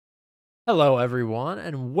Hello, everyone,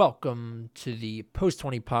 and welcome to the Post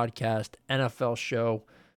 20 Podcast NFL show.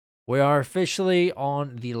 We are officially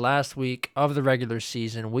on the last week of the regular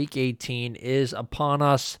season. Week 18 is upon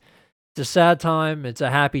us. It's a sad time. It's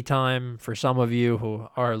a happy time for some of you who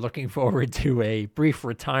are looking forward to a brief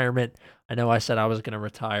retirement. I know I said I was going to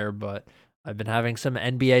retire, but I've been having some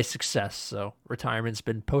NBA success, so retirement's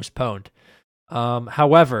been postponed.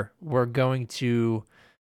 However, we're going to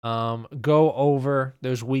go over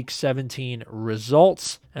those week 17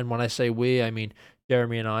 results. And when I say we, I mean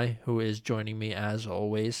Jeremy and I, who is joining me as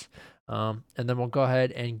always. And then we'll go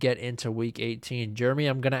ahead and get into week 18. Jeremy,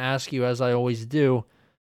 I'm going to ask you, as I always do,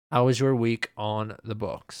 how was your week on the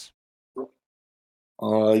books?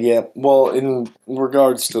 Yeah. Well, in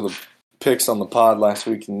regards to the picks on the pod last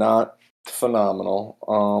week, not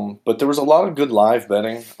phenomenal. But there was a lot of good live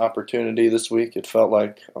betting opportunity this week. It felt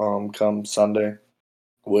like come Sunday,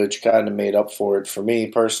 which kind of made up for it for me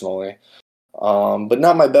personally. But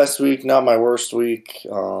not my best week, not my worst week.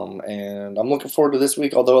 And I'm looking forward to this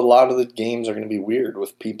week. Although a lot of the games are going to be weird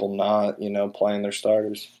with people not, playing their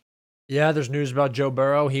starters. Yeah, there's news about Joe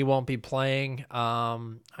Burrow. He won't be playing.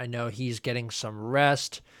 I know he's getting some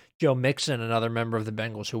rest. Joe Mixon, another member of the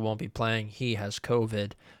Bengals who won't be playing, he has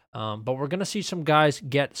COVID. But we're going to see some guys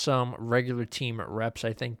get some regular team reps,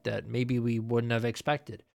 I think, that maybe we wouldn't have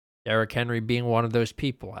expected. Derrick Henry being one of those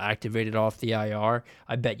people, activated off the IR.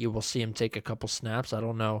 I bet you will see him take a couple snaps. I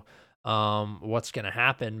don't know what's going to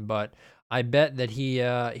happen, but I bet that he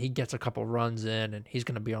gets a couple runs in, and he's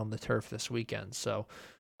going to be on the turf this weekend. So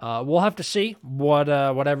we'll have to see what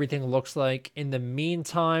everything looks like. In the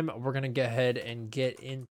meantime, we're gonna go ahead and get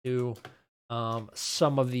into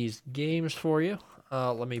some of these games for you.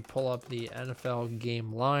 Let me pull up the NFL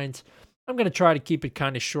game lines. I'm gonna try to keep it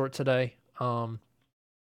kind of short today.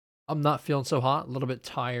 I'm not feeling so hot, a little bit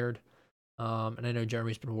tired, and I know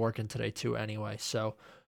Jeremy's been working today too. Anyway, so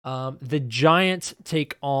the Giants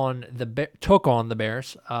took on the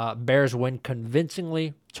Bears. Bears win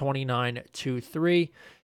convincingly, 29-3.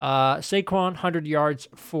 Saquon, 100 yards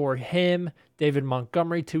for him. David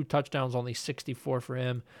Montgomery, 2 touchdowns, only 64 for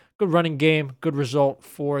him. Good running game, good result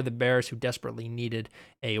for the Bears, who desperately needed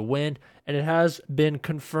a win. And it has been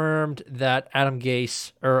confirmed that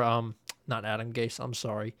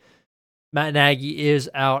Matt Nagy is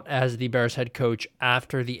out as the Bears head coach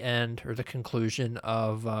after the end or the conclusion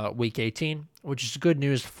of Week 18, which is good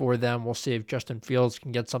news for them. We'll see if Justin Fields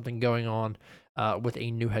can get something going on with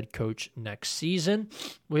a new head coach next season.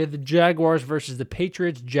 We have the Jaguars versus the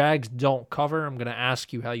Patriots. Jags don't cover. I'm going to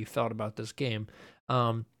ask you how you felt about this game.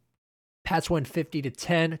 Pats win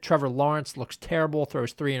 50-10. Trevor Lawrence looks terrible,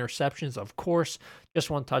 throws 3 interceptions, of course. Just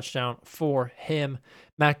 1 touchdown for him.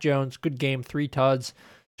 Mac Jones, good game, 3 tuds.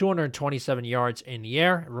 227 yards in the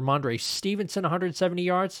air. Ramondre Stevenson, 170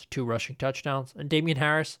 yards, 2 rushing touchdowns. And Damian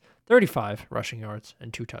Harris, 35 rushing yards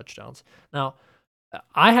and 2 touchdowns. Now,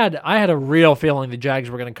 I had a real feeling the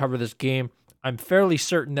Jags were going to cover this game. I'm fairly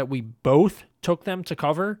certain that we both took them to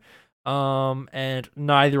cover, and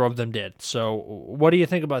neither of them did. So, what do you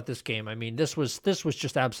think about this game? I mean, this was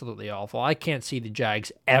just absolutely awful. I can't see the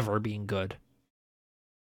Jags ever being good.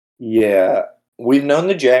 Yeah, we've known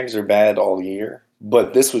the Jags are bad all year,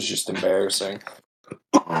 but this was just embarrassing.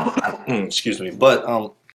 Excuse me. But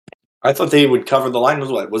I thought they would cover. The line was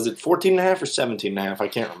what? Was it 14.5 or 17.5? I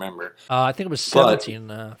can't remember. I think it was But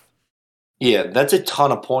 17.5. yeah, that's a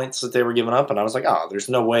ton of points that they were giving up, and I was like, oh, there's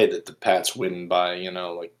no way that the Pats win by,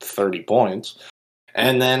 like 30 points.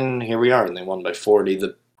 And then here we are, and they won by 40.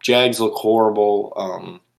 The Jags look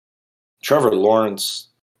horrible. Trevor Lawrence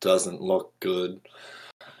doesn't look good.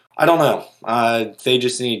 I don't know. They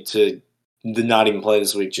just need to not even play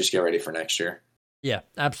this week. Just get ready for next year. Yeah,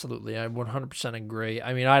 absolutely. I 100% agree.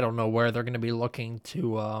 I mean, I don't know where they're going to be looking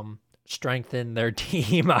to strengthen their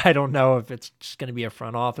team. I don't know if it's just going to be a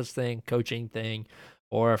front office thing, coaching thing,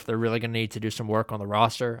 or if they're really going to need to do some work on the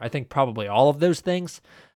roster. I think probably all of those things.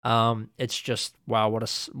 It's just, wow,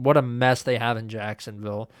 what a mess they have in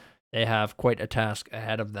Jacksonville. They have quite a task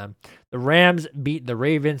ahead of them. The Rams beat the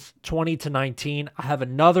Ravens 20-19. I have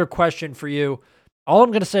another question for you. All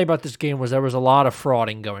I'm going to say about this game was there was a lot of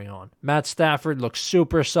frauding going on. Matt Stafford looked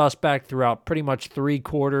super suspect throughout pretty much 3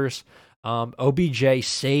 quarters. OBJ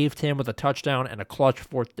saved him with a touchdown and a clutch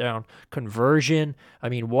 4th down conversion. I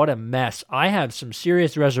mean, what a mess. I have some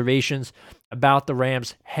serious reservations about the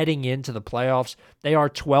Rams heading into the playoffs. They are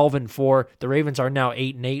 12-4. The Ravens are now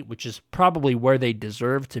 8-8, which is probably where they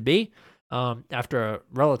deserve to be after a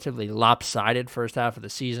relatively lopsided first half of the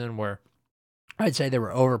season where I'd say they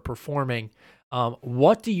were overperforming.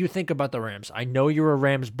 What do you think about the Rams? I know you're a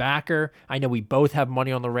Rams backer. I know we both have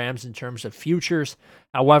money on the Rams in terms of futures.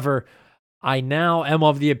 However, I now am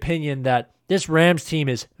of the opinion that this Rams team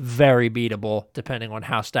is very beatable depending on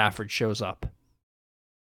how Stafford shows up.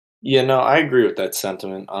 Yeah, no, I agree with that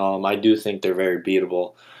sentiment. I do think they're very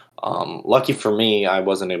beatable. Lucky for me, I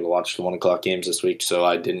wasn't able to watch the 1 o'clock games this week, so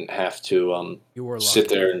I didn't have to You were sit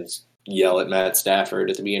lucky. there and yell at Matt Stafford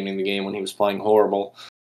at the beginning of the game when he was playing horrible.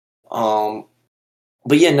 Um,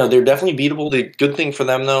 but yeah, no, they're definitely beatable. The good thing for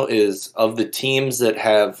them though is of the teams that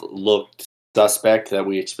have looked suspect that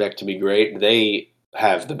we expect to be great, they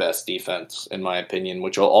have the best defense in my opinion,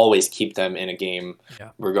 which will always keep them in a game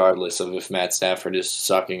Yeah. regardless of if Matt Stafford is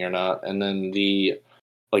sucking or not. And then the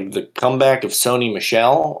comeback of Sony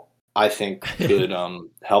Michel, I think could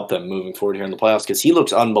help them moving forward here in the playoffs because he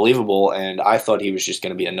looks unbelievable, and I thought he was just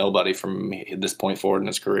going to be a nobody from this point forward in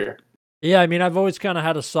his career. Yeah, I mean, I've always kind of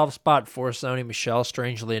had a soft spot for Sony Michel,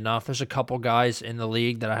 strangely enough. There's a couple guys in the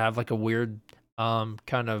league that I have like a weird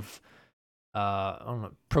kind of I don't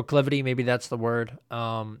know, proclivity, maybe that's the word,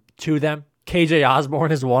 to them. KJ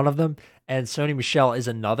Osborne is one of them, and Sony Michel is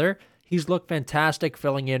another. He's looked fantastic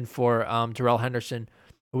filling in for Darrell Henderson,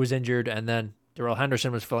 who was injured, and then Darrell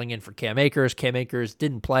Henderson was filling in for Cam Akers. Cam Akers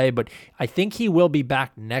didn't play, but I think he will be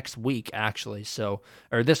back next week, actually,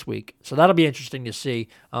 or this week. So that'll be interesting to see.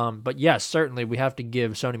 But yes, certainly we have to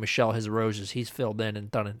give Sony Michel his roses. He's filled in and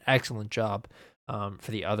done an excellent job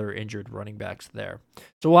for the other injured running backs there.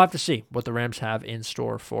 So we'll have to see what the Rams have in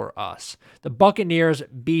store for us. The Buccaneers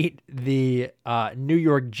beat the New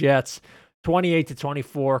York Jets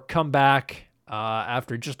 28-24. Come back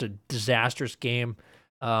after just a disastrous game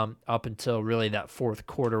up until really that fourth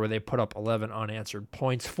quarter where they put up 11 unanswered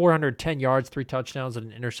points. 410 yards, 3 touchdowns,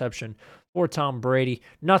 and an interception for Tom Brady.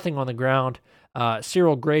 Nothing on the ground.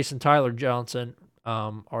 Cyril Grace and Tyler Johnson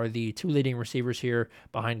are the 2 leading receivers here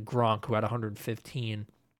behind Gronk, who had 115.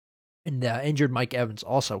 And injured Mike Evans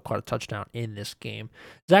also caught a touchdown in this game.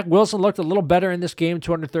 Zach Wilson looked a little better in this game,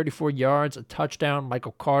 234 yards, a touchdown.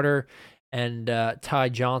 Michael Carter and Ty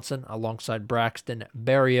Johnson alongside Braxton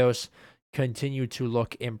Berrios continue to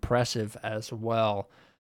look impressive as well.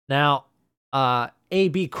 Now,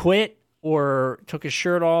 AB quit or took his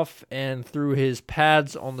shirt off and threw his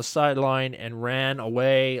pads on the sideline and ran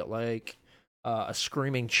away like a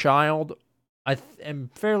screaming child. I am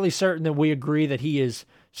fairly certain that we agree that he is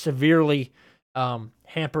severely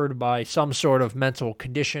hampered by some sort of mental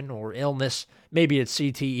condition or illness. Maybe it's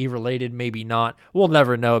CTE related, maybe not. We'll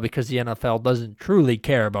never know because the NFL doesn't truly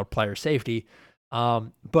care about player safety.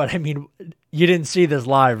 But I mean, you didn't see this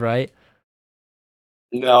live, right?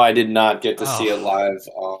 No, I did not get to see it Oh, live.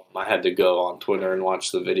 I had to go on Twitter and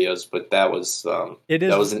watch the videos, but it that is.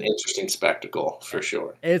 was an interesting spectacle for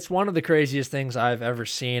sure. It's one of the craziest things I've ever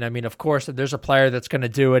seen. I mean, of course, if there's a player that's going to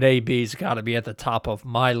do it, AB's got to be at the top of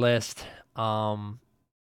my list. All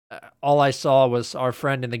I saw was our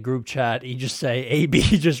friend in the group chat. He just say AB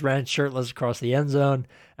just ran shirtless across the end zone,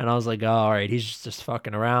 and I was like, oh, all right, he's just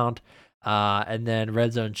fucking around. And then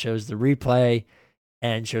Red Zone shows the replay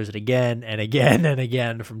and shows it again and again and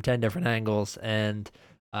again from 10 different angles, and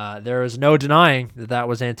there is no denying that that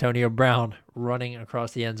was Antonio Brown running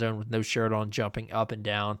across the end zone with no shirt on, jumping up and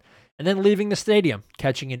down, and then leaving the stadium,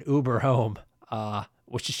 catching an Uber home,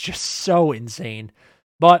 which is just so insane.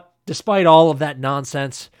 But despite all of that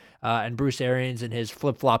nonsense and Bruce Arians and his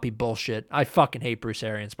flip-floppy bullshit, I fucking hate Bruce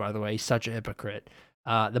Arians, by the way. He's such a hypocrite.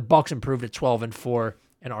 The Bucks improved at 12-4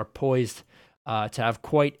 and are poised to have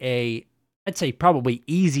quite a, I'd say probably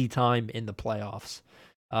easy time in the playoffs.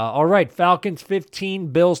 All right, Falcons 15,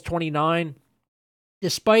 Bills 29.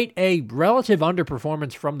 Despite a relative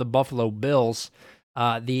underperformance from the Buffalo Bills,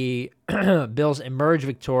 the Bills emerge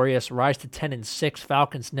victorious, rise to 10-6.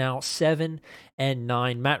 Falcons now 7-9.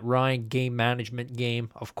 Matt Ryan game management game.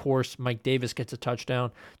 Of course, Mike Davis gets a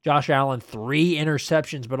touchdown. Josh Allen 3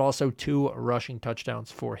 interceptions, but also 2 rushing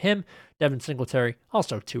touchdowns for him. Devin Singletary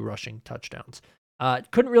also 2 rushing touchdowns.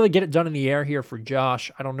 Couldn't really get it done in the air here for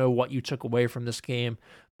Josh. I don't know what you took away from this game,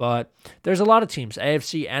 but there's a lot of teams,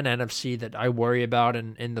 AFC and NFC, that I worry about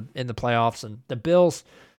in the playoffs. And the Bills,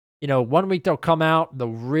 1 week they'll come out, they'll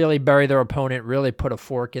really bury their opponent, really put a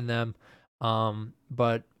fork in them.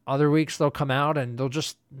 But other weeks they'll come out and they'll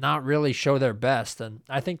just not really show their best. And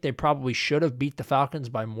I think they probably should have beat the Falcons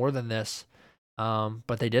by more than this,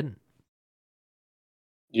 but they didn't.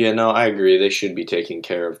 Yeah, no, I agree. They should be taking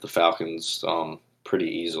care of the Falcons pretty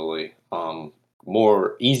easily.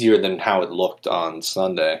 More easier than how it looked on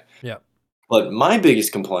Sunday. Yeah. But my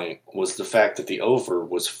biggest complaint was the fact that the over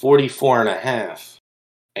was 44.5,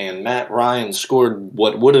 and Matt Ryan scored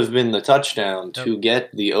what would have been the touchdown Yep. to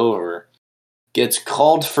get the over. gets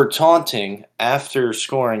called for taunting after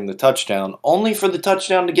scoring the touchdown, only for the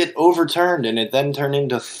touchdown to get overturned, and it then turned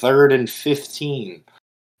into 3rd and 15.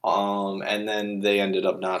 And then they ended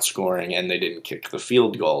up not scoring, and they didn't kick the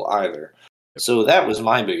field goal either. So that was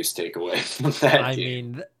my biggest takeaway from that I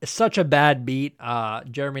game. mean, such a bad beat.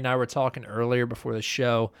 Jeremy and I were talking earlier before the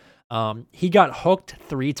show. He got hooked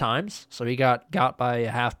 3 times, so he got by a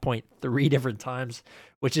half point 3 different times,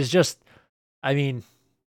 which is just, I mean,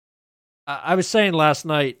 I was saying last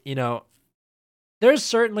night, there's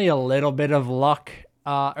certainly a little bit of luck,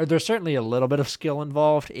 or there's certainly a little bit of skill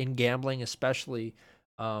involved in gambling, especially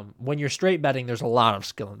when you're straight betting. There's a lot of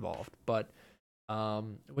skill involved, but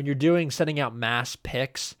when you're setting out mass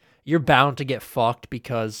picks, you're bound to get fucked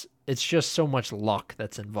because it's just so much luck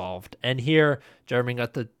that's involved. And here, Jeremy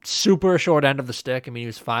got the super short end of the stick. I mean, he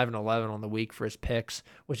was 5-11 on the week for his picks,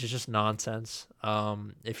 which is just nonsense.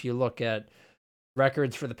 If you look at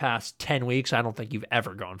records for the past 10 weeks, I don't think you've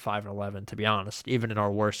ever gone 5-11, to be honest, even in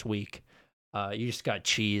our worst week. You just got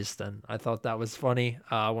cheesed, and I thought that was funny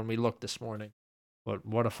when we looked this morning. But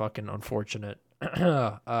what a fucking unfortunate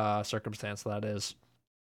circumstance that is.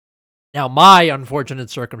 Now, my unfortunate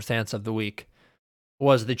circumstance of the week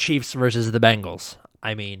was the Chiefs versus the Bengals.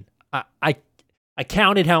 I mean, I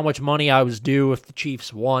counted how much money I was due if the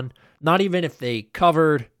Chiefs won. Not even if they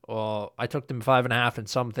covered. I took them 5.5 in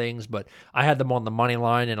some things, but I had them on the money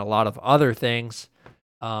line and a lot of other things,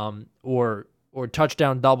 or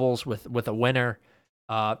touchdown doubles with a winner.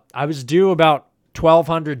 I was due about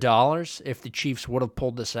 $1,200 if the Chiefs would have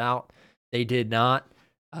pulled this out. They did not.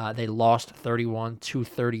 They lost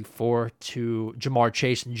 31-34 to Jamar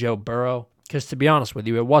Chase and Joe Burrow. Because to be honest with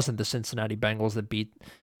you, it wasn't the Cincinnati Bengals that beat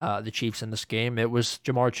the Chiefs in this game. It was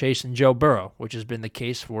Jamar Chase and Joe Burrow, which has been the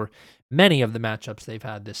case for many of the matchups they've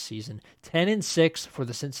had this season. 10-6 for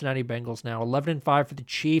the Cincinnati Bengals now. 11-5 for the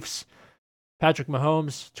Chiefs. Patrick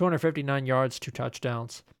Mahomes, 259 yards, 2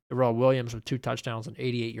 touchdowns. Darrell Williams with 2 touchdowns and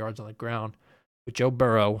 88 yards on the ground. But Joe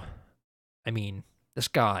Burrow, I mean, this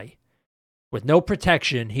guy, with no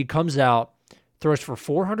protection, he comes out, throws for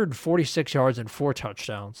 446 yards and 4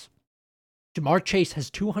 touchdowns. Jamar Chase has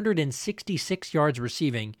 266 yards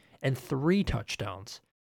receiving and 3 touchdowns.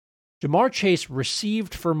 Jamar Chase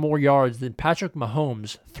received for more yards than Patrick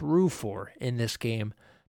Mahomes threw for in this game.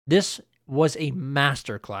 This was a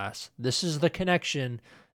masterclass. This is the connection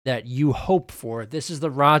that you hope for. This is the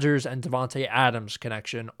Rodgers and Devontae Adams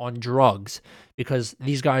connection on drugs, because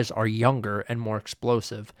these guys are younger and more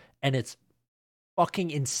explosive, and it's fucking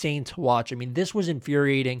insane to watch. I mean, this was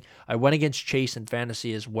infuriating. I went against Chase in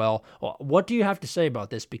fantasy as well. What do you have to say about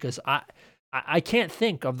this? Because I can't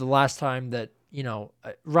think of the last time that,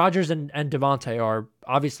 Rodgers and Devontae are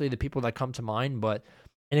obviously the people that come to mind, but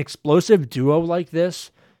an explosive duo like this,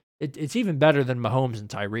 it's even better than Mahomes and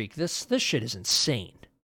Tyreek. This shit is insane.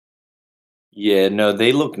 Yeah, no,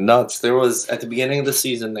 they look nuts. There was, at the beginning of the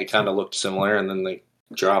season, they kind of looked similar, and then they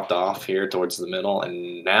dropped off here towards the middle,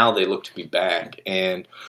 and now they look to be back. And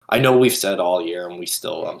I know we've said all year, and we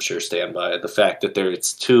still, I'm sure, stand by it, the fact that it's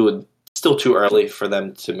still too early for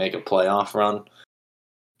them to make a playoff run.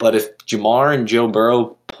 But if Jamar and Joe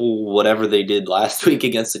Burrow pull whatever they did last week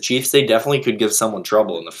against the Chiefs, they definitely could give someone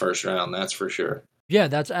trouble in the first round, that's for sure. Yeah,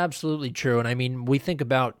 that's absolutely true. And I mean, we think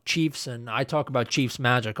about Chiefs, and I talk about Chiefs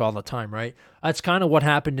magic all the time, right? That's kind of what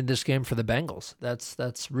happened in this game for the Bengals.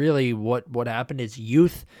 That's really what happened. It's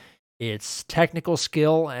youth, it's technical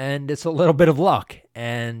skill, and it's a little bit of luck.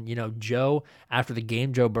 And, Joe, after the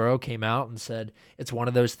game, Joe Burrow came out and said, it's one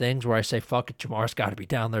of those things where I say, fuck it, Jamar's got to be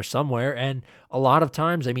down there somewhere. And a lot of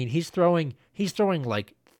times, I mean, he's throwing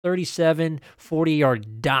like 37,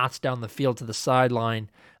 40-yard dots down the field to the sideline,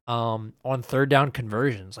 on 3rd down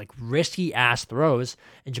conversions, like risky ass throws.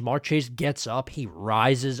 And Jamar Chase gets up, he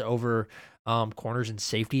rises over corners and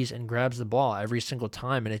safeties and grabs the ball every single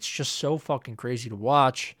time. And it's just so fucking crazy to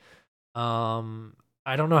watch.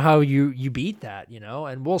 I don't know how you beat that,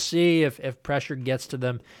 and we'll see if pressure gets to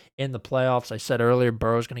them in the playoffs. I said earlier,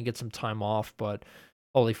 Burrow's going to get some time off, but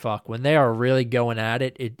holy fuck, when they are really going at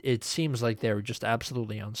it, it seems like they're just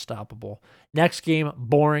absolutely unstoppable. Next game,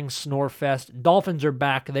 boring snore fest. Dolphins are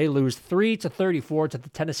back. They lose 3-34 to the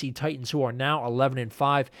Tennessee Titans, who are now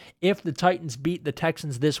 11-5. If the Titans beat the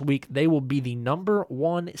Texans this week, they will be the number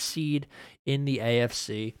 1 seed in the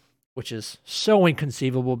AFC, which is so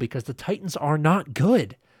inconceivable because the Titans are not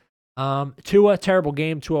good. Tua, terrible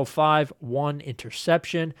game, 205, 1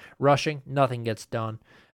 interception. Rushing, nothing gets done.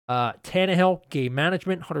 Tannehill, game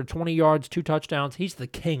management, 120 yards, 2 touchdowns. He's the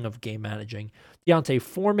king of game managing. Deontay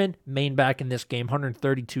Foreman, main back in this game,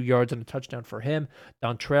 132 yards and a touchdown for him.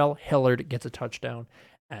 Dontrell Hillard gets a touchdown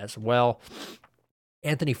as well.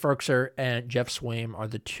 Anthony Ferkser and Jeff Swaim are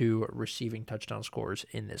the two receiving touchdown scorers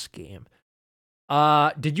in this game.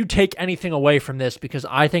 Did you take anything away from this? Because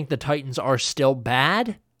I think the Titans are still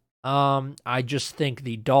bad. I just think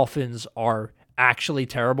the Dolphins are actually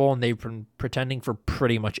terrible, and they've been pretending for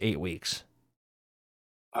pretty much 8 weeks.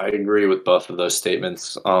 I agree with both of those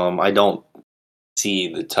statements. I don't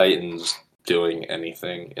see the Titans doing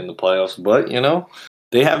anything in the playoffs, but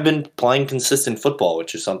they have been playing consistent football,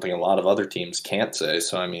 which is something a lot of other teams can't say.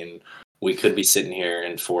 So I mean, we could be sitting here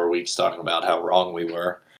in 4 weeks talking about how wrong we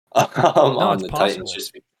were on the possible.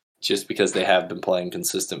 Titans just because they have been playing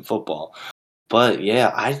consistent football. But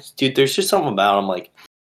yeah, dude, there's just something about them, like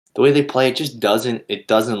the way they play. It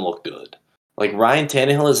doesn't look good. Like Ryan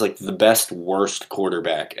Tannehill is like the best worst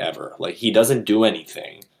quarterback ever. Like he doesn't do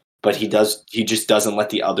anything, but he just doesn't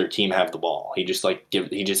let the other team have the ball. He just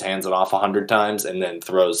hands it off 100 times and then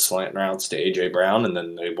throws slant routes to AJ Brown, and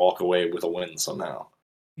then they walk away with a win somehow.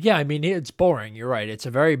 Yeah, I mean, it's boring. You're right. It's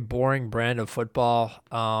a very boring brand of football.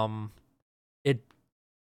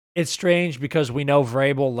 It's strange because we know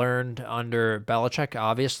Vrabel learned under Belichick,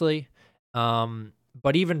 obviously.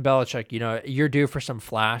 But even Belichick, you're due for some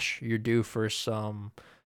flash. You're due for some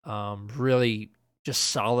really just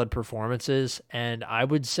solid performances. And I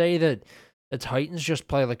would say that the Titans just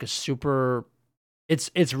play like a super.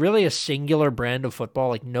 It's really a singular brand of football.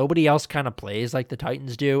 Like nobody else kind of plays like the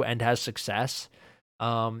Titans do and has success.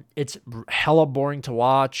 It's hella boring to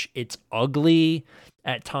watch. It's ugly.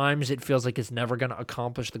 At times, it feels like it's never going to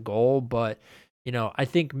accomplish the goal. But, I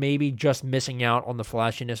think maybe just missing out on the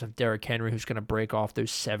flashiness of Derrick Henry, who's going to break off those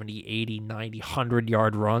 70, 80, 90,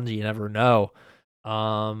 100-yard runs. You never know.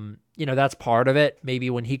 That's part of it. Maybe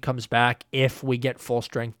when he comes back, if we get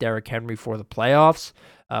full-strength Derrick Henry for the playoffs,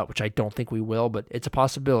 which I don't think we will, but it's a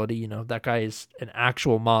possibility. That guy is an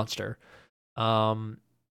actual monster.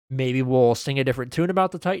 Maybe we'll sing a different tune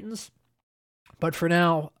about the Titans. But for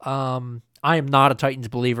now, I am not a Titans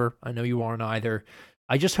believer. I know you aren't either.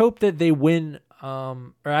 I just hope that they win.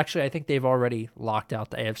 Or actually, I think they've already locked out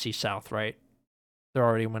the AFC South, right? They're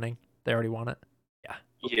already winning. They already won it. Yeah.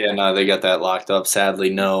 Yeah, no, they got that locked up. Sadly,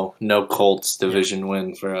 no Colts division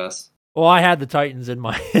win for us. Well, I had the Titans in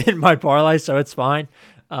my parlay, so it's fine.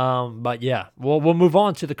 But yeah, we'll move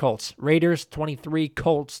on to the Colts. Raiders 23,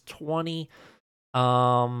 Colts 20.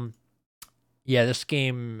 Yeah, this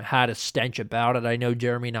game had a stench about it. I know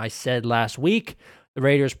Jeremy and I said last week the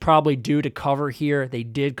Raiders probably due to cover here. They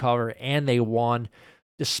did cover, and they won.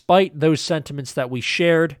 Despite those sentiments that we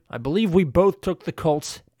shared, I believe we both took the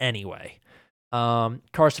Colts anyway.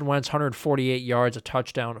 Carson Wentz, 148 yards, a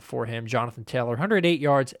touchdown for him. Jonathan Taylor, 108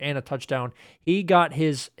 yards and a touchdown. He got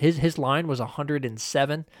his line was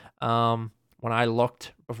 107. When I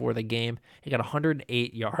looked before the game, he got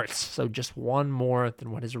 108 yards, so just one more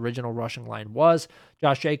than what his original rushing line was.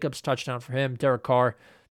 Josh Jacobs, touchdown for him. Derek Carr,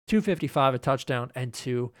 255, a touchdown, and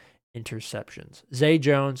 2 interceptions. Zay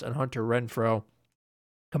Jones and Hunter Renfrow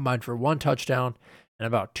combined for 1 touchdown and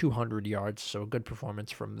about 200 yards, so a good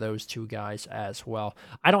performance from those two guys as well.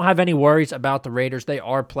 I don't have any worries about the Raiders. They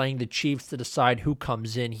are playing the Chiefs to decide who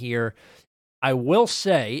comes in here. I will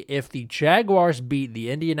say, if the Jaguars beat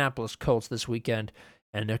the Indianapolis Colts this weekend,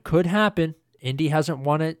 and it could happen, Indy hasn't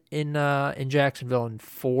won it in Jacksonville in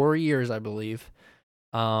 4 years, I believe.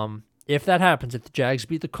 If that happens, if the Jags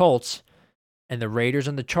beat the Colts, and the Raiders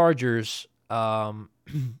and the Chargers tie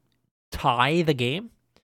the game,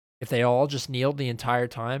 if they all just kneeled the entire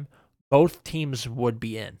time, both teams would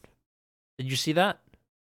be in. Did you see that?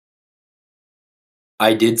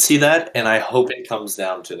 I did see that, and I hope it comes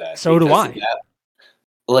down to that. So do I.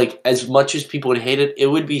 As much as people would hate it, it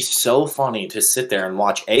would be so funny to sit there and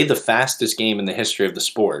watch, A, the fastest game in the history of the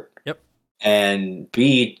sport. Yep. And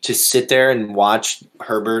B, to sit there and watch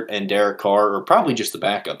Herbert and Derek Carr, or probably just the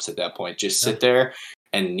backups at that point, just sit there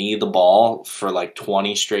and knee the ball for like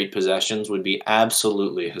 20 straight possessions would be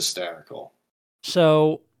absolutely hysterical.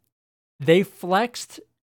 So they flexed.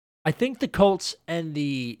 I think the Colts and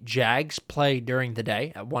the Jags play during the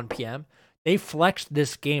day at 1 p.m. They flexed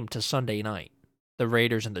this game to Sunday night, the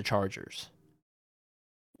Raiders and the Chargers.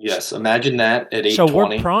 Yes, imagine that at 8:20. So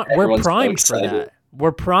we're primed for that.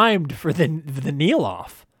 We're primed for the kneel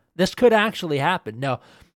off. This could actually happen. Now,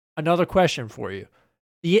 another question for you.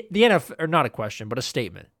 The NFL, or not a question, but a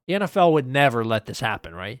statement. The NFL would never let this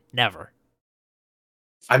happen, right? Never.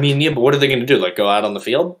 I mean, yeah, but what are they going to do? Like, go out on the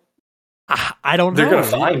field? I don't know. They're going to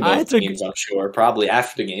find both teams, I'm sure, probably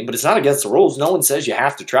after the game, but it's not against the rules. No one says you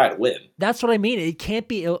have to try to win. That's what I mean. It can't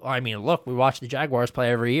be. I mean, look, we watch the Jaguars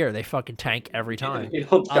play every year. They fucking tank every time. You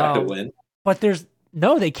don't try to win. But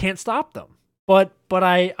they can't stop them. But but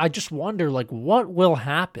I just wonder, like, what will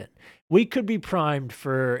happen? We could be primed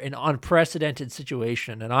for an unprecedented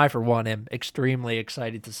situation, and I, for one, am extremely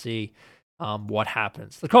excited to see what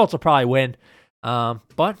happens. The Colts will probably win,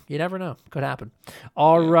 but you never know. Could happen.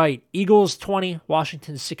 All right. Eagles 20,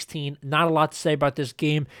 Washington 16. Not a lot to say about this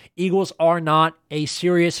game. Eagles are not a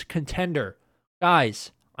serious contender.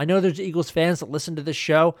 Guys, I know there's Eagles fans that listen to this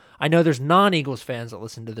show. I know there's non-Eagles fans that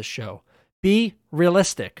listen to this show. Be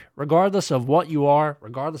realistic, regardless of what you are,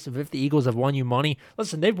 regardless of if the Eagles have won you money.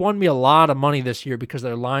 Listen, they've won me a lot of money this year because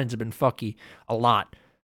their lines have been fucky a lot.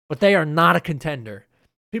 But they are not a contender.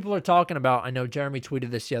 People are talking about, I know Jeremy tweeted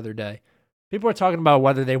this the other day, people are talking about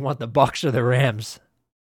whether they want the Bucs or the Rams.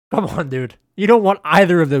 Come on, dude. You don't want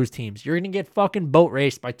either of those teams. You're going to get fucking boat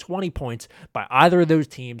raced by 20 points by either of those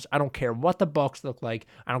teams. I don't care what the Bucs look like.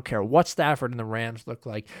 I don't care what Stafford and the Rams look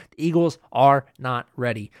like. The Eagles are not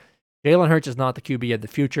ready. Jalen Hurts is not the QB of the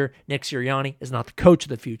future. Nick Sirianni is not the coach of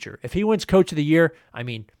the future. If he wins coach of the year, I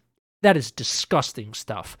mean, that is disgusting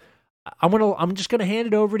stuff. I'm just gonna hand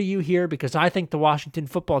it over to you here because I think the Washington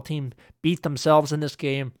football team beat themselves in this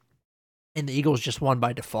game, and the Eagles just won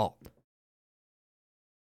by default.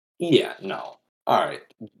 Yeah, no. All right.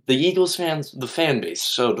 The Eagles fans, the fan base,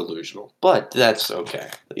 so delusional, but that's okay.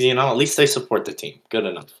 At least they support the team. Good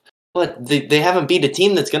enough. But they haven't beat a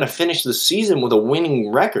team that's going to finish the season with a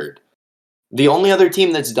winning record. The only other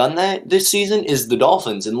team that's done that this season is the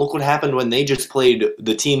Dolphins, and look what happened when they just played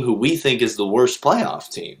the team who we think is the worst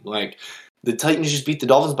playoff team. Like, the Titans just beat the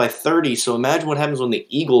Dolphins by 30, so imagine what happens when the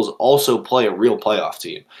Eagles also play a real playoff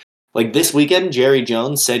team. Like, this weekend, Jerry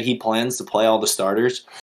Jones said he plans to play all the starters,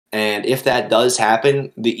 and if that does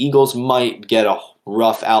happen, the Eagles might get a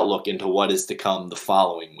rough outlook into what is to come the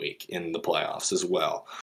following week in the playoffs as well.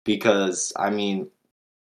 Because, I mean,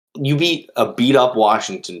 you beat a beat-up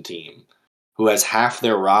Washington team who has half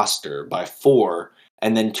their roster by 4,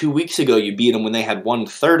 and then 2 weeks ago you beat them when they had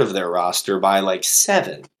 1/3 of their roster by like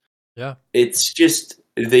 7. Yeah. It's just,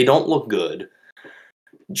 they don't look good.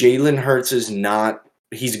 Jalen Hurts is not,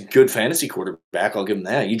 he's a good fantasy quarterback, I'll give him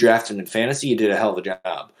that. You drafted him in fantasy, you did a hell of a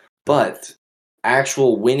job. But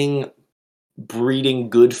actual winning, breeding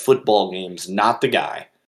good football games, not the guy.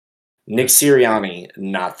 Nick Sirianni,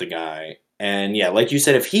 not the guy. And yeah, like you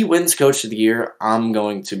said, if he wins Coach of the Year, I'm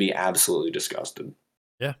going to be absolutely disgusted.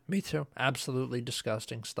 Yeah, me too. Absolutely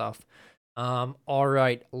disgusting stuff. All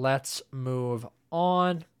right, let's move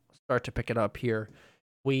on. Start to pick it up here.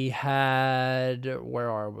 We had, where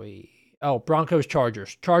are we? Oh, Broncos,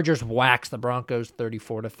 Chargers. Chargers waxed the Broncos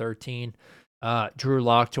 34-13. Drew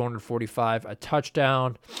Lock, 245, a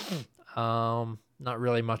touchdown. Not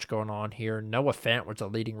really much going on here. Noah Fant was the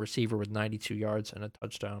leading receiver with 92 yards and a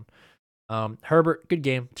touchdown. Herbert, good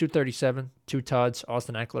game, 237, 2 tuds.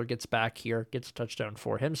 Austin Eckler gets back here, gets a touchdown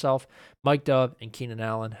for himself. Mike Dove and Keenan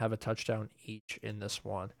Allen have a touchdown each in this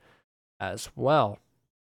one as well.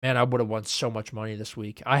 Man, I would have won so much money this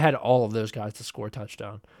week. I had all of those guys to score a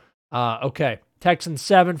touchdown. Okay, Texans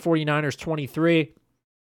 7, 49ers 23.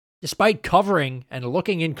 Despite covering and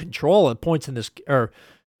looking in control at points in this, or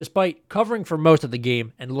despite covering for most of the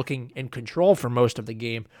game and looking in control for most of the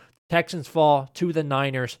game, Texans fall to the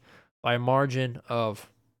Niners by a margin of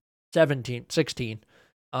 16.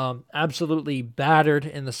 Absolutely battered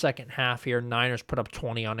in the second half here. Niners put up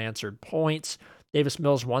 20 unanswered points. Davis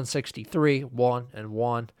Mills, 163,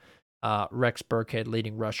 1-1. Rex Burkhead,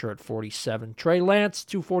 leading rusher at 47. Trey Lance,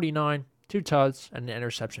 249, 2 tuds, and an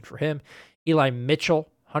interception for him. Eli Mitchell,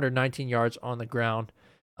 119 yards on the ground,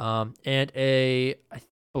 and I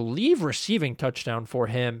believe, receiving touchdown for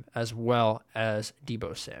him as well as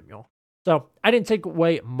Deebo Samuel. So I didn't take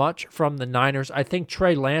away much from the Niners. I think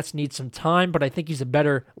Trey Lance needs some time, but I think he's a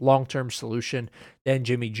better long-term solution than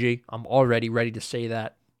Jimmy G. I'm already ready to say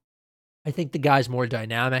that. I think the guy's more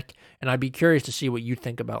dynamic, and I'd be curious to see what you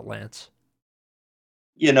think about Lance.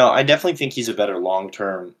 I definitely think he's a better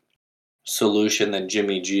long-term solution than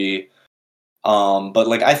Jimmy G.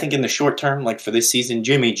 But I think in the short term, for this season,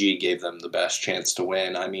 Jimmy G gave them the best chance to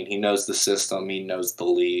win. I mean, he knows the system, he knows the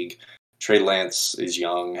league. Trey Lance is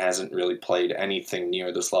young, hasn't really played anything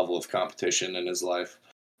near this level of competition in his life.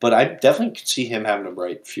 But I definitely could see him having a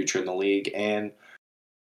bright future in the league. And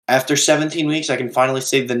after 17 weeks, I can finally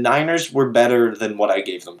say the Niners were better than what I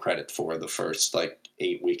gave them credit for the first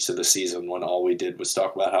 8 weeks of the season, when all we did was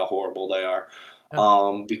talk about how horrible they are.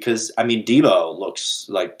 Yeah. Because, Deebo looks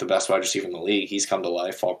like the best wide receiver in the league. He's come to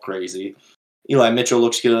life all crazy. Eli Mitchell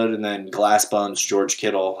looks good, and then Glass Buns George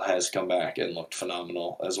Kittle has come back and looked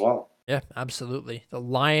phenomenal as well. Yeah, absolutely. The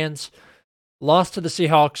Lions Lost to the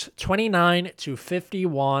Seahawks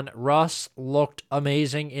 29-51. Russ looked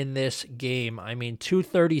amazing in this game. I mean,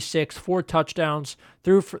 236, 4 touchdowns,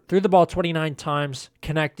 threw the ball 29 times,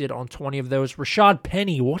 connected on 20 of those. Rashad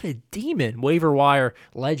Penny, what a demon. Waiver wire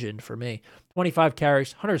legend for me. 25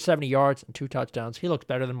 carries, 170 yards, and 2 touchdowns. He looked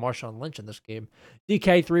better than Marshawn Lynch in this game.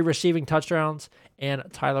 DK, 3 receiving touchdowns, and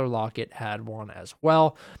Tyler Lockett had 1 as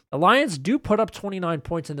well. The Lions do put up 29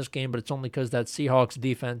 points in this game, but it's only because that Seahawks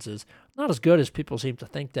defense is not as good as people seem to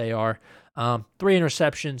think they are. 3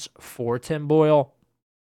 interceptions for Tim Boyle.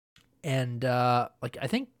 And I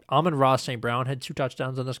think Amon-Ra St. Brown had 2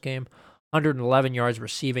 touchdowns in this game. 111 yards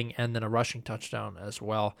receiving, and then a rushing touchdown as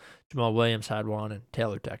well. Jamal Williams had 1, and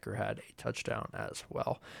Taylor Decker had a touchdown as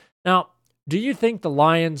well. Now, do you think the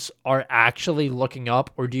Lions are actually looking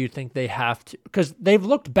up, or do you think they have to? Because they've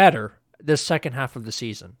looked better this second half of the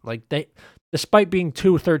season. Despite being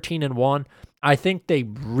 2-13-1, I think they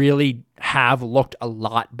really have looked a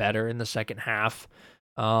lot better in the second half.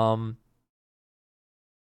 I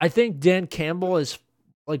think Dan Campbell is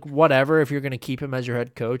whatever if you're going to keep him as your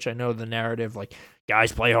head coach. I know the narrative,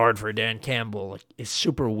 guys play hard for Dan Campbell, is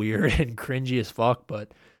super weird and cringy as fuck.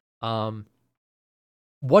 But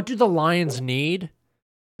what do the Lions need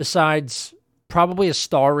besides probably a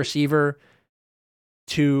star receiver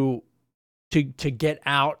to get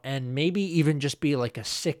out and maybe even just be like a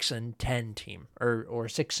 6-10 team or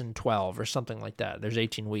 6-12 or something like that? There's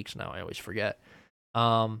 18 weeks now. I always forget.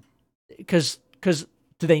 Because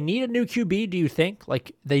do they need a new QB, do you think?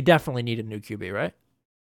 They definitely need a new QB, right?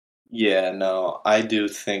 Yeah, no, I do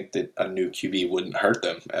think that a new QB wouldn't hurt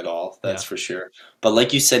them at all. That's for sure. But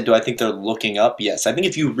like you said, do I think they're looking up? Yes. I think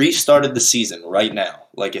if you restarted the season right now,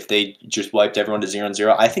 if they just wiped everyone to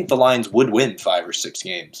 0-0, I think the Lions would win 5 or 6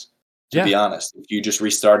 games, to be honest. If you just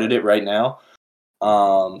restarted it right now.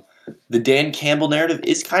 The Dan Campbell narrative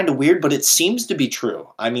is kind of weird, but it seems to be true.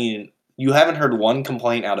 I mean, you haven't heard one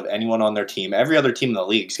complaint out of anyone on their team. Every other team in the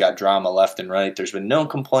league's got drama left and right. There's been no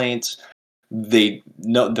complaints. They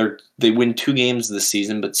win 2 games this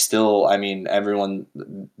season, but still, I mean,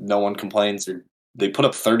 no one complains. They put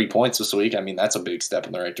up 30 points this week. I mean, that's a big step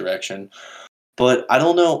in the right direction. But I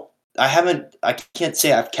don't know. I can't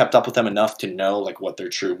say I've kept up with them enough to know what their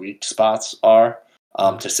true weak spots are.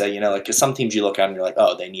 To say, because some teams you look at and you're like,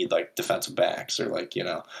 oh, they need defensive backs or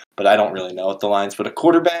but I don't really know what the Lions. But a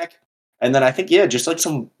quarterback. And then I think, just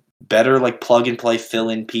some better plug-and-play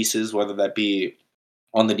fill-in pieces, whether that be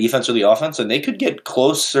on the defense or the offense, and they could get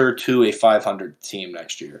closer to a 500 team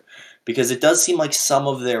next year. Because it does seem like some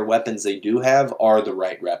of their weapons they do have are the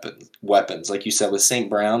right weapons. Like you said, with St.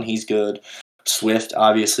 Brown, he's good. Swift,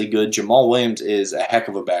 obviously good. Jamal Williams is a heck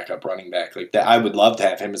of a backup running back. That, I would love to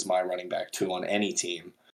have him as my running back, too, on any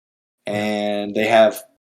team. And they have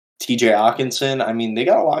TJ Hawkinson. I mean, they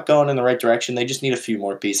got a lot going in the right direction. They just need a few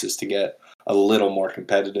more pieces to get a little more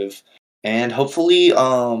competitive. And hopefully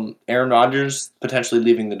Aaron Rodgers potentially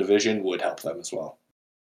leaving the division would help them as well.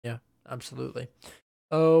 Yeah, absolutely.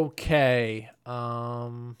 Okay.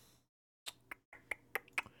 Trying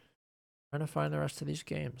to find the rest of these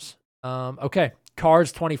games. Okay.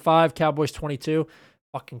 Cards 25, Cowboys 22.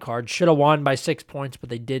 Fucking Cards. Should have won by 6 points,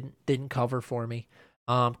 but they didn't cover for me.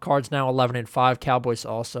 Cards now 11-5. Cowboys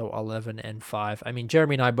also 11-5. I mean,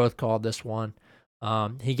 Jeremy and I both called this one.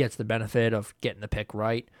 He gets the benefit of getting the pick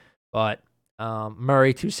right. But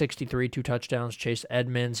Murray, 263, 2 touchdowns. Chase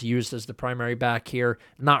Edmonds used as the primary back here.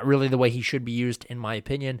 Not really the way he should be used, in my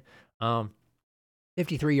opinion.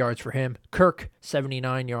 53 yards for him. Kirk,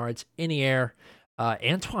 79 yards in the air.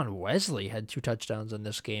 Antoine Wesley had 2 touchdowns in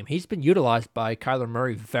this game. He's been utilized by Kyler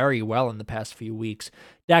Murray very well in the past few weeks.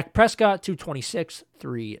 Dak Prescott, 226,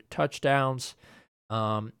 3 touchdowns.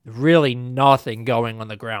 Really nothing going on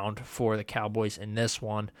the ground for the Cowboys in this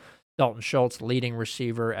one. Dalton Schultz, leading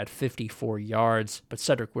receiver at 54 yards, but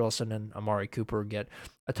Cedric Wilson and Amari Cooper get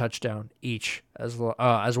a touchdown each, as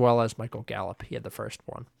well as Michael Gallup. He had the first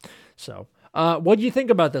one. So, what do you think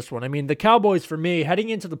about this one? I mean, the Cowboys, for me, heading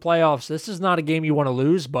into the playoffs, this is not a game you want to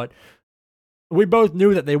lose, but we both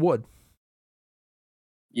knew that they would.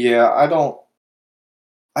 Yeah,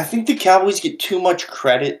 I think the Cowboys get too much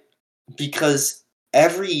credit because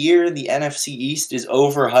every year the NFC East is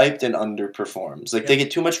overhyped and underperforms. They get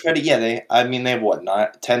too much credit. Yeah, they have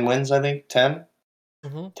what, 10 wins, I think? 10?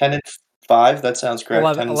 Mm-hmm. 10-5, that sounds correct.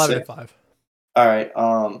 11-5. All right.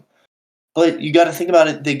 But you got to think about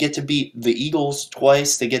it. They get to beat the Eagles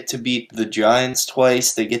twice. They get to beat the Giants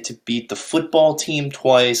twice. They get to beat the football team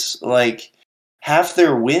twice. Half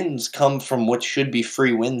their wins come from what should be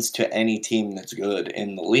free wins to any team that's good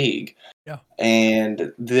in the league. Yeah.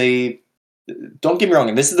 And they don't get me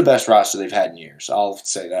wrong, this is the best roster they've had in years. I'll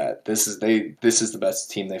say that. This is the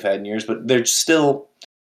best team they've had in years, but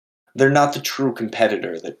they're not the true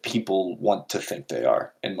competitor that people want to think they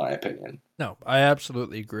are, in my opinion. No, I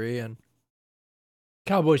absolutely agree. And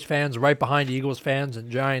Cowboys fans right behind Eagles fans and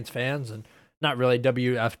Giants fans, and not really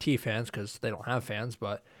WFT fans because they don't have fans,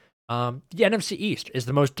 but the NFC East is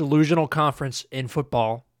the most delusional conference in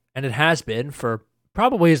football, and it has been for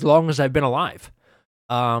probably as long as I've been alive.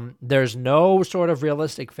 There's no sort of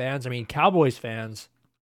realistic fans. I mean, Cowboys fans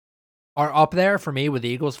are up there for me with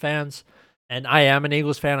Eagles fans, and I am an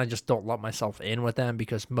Eagles fan. I just don't lump myself in with them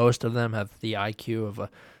because most of them have the IQ of a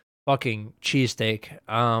fucking cheesesteak.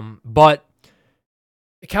 But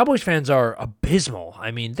the Cowboys fans are abysmal.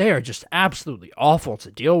 I mean, they are just absolutely awful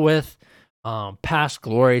to deal with. Past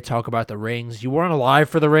glory, talk about the rings. You weren't alive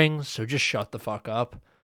for the rings, so just shut the fuck up.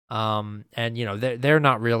 And you know, they're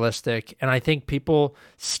not realistic. And I think people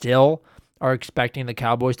still are expecting the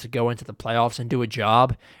Cowboys to go into the playoffs and do a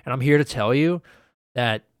job. And I'm here to tell you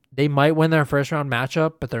that they might win their first round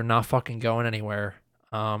matchup, but they're not fucking going anywhere.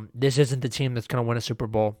 This isn't the team that's going to win a Super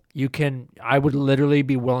Bowl. I would literally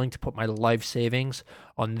be willing to put my life savings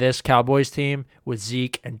on this Cowboys team with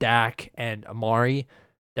Zeke and Dak and Amari.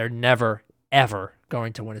 They're never, ever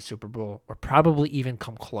going to win a Super Bowl or probably even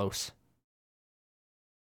come close.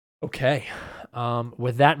 Okay.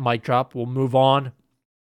 With that mic drop, we'll move on.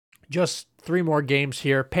 Just 3 more games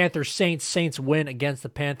here. Panthers-Saints. Saints win against the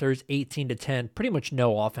Panthers 18-10. Pretty much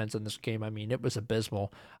no offense in this game. I mean, it was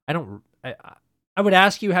abysmal. I would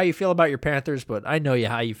ask you how you feel about your Panthers, but I know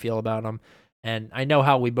how you feel about them. And I know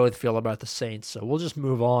how we both feel about the Saints. So we'll just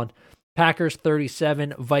move on. Packers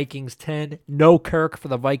 37, Vikings 10. No Kirk for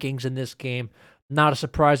the Vikings in this game. Not a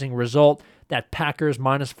surprising result. That Packers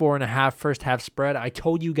 -4.5 first half spread, I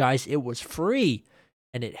told you guys it was free,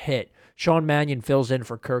 and it hit. Sean Mannion fills in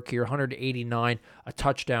for Kirk here, 189, a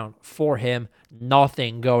touchdown for him.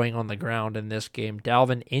 Nothing going on the ground in this game.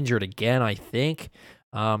 Dalvin injured again, I think.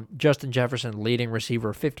 Justin Jefferson, leading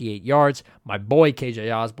receiver, 58 yards. My boy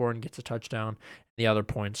KJ Osborne gets a touchdown. The other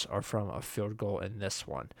points are from a field goal in this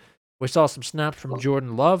one. We saw some snaps from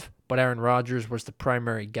Jordan Love, but Aaron Rodgers was the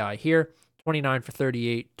primary guy here. 29 for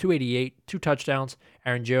 38, 288, 2 touchdowns.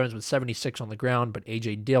 Aaron Jones with 76 on the ground, but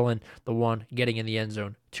A.J. Dillon, the one getting in the end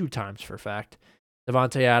zone 2 times for fact.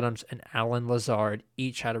 Devontae Adams and Allen Lazard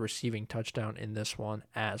each had a receiving touchdown in this one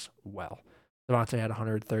as well. Devontae had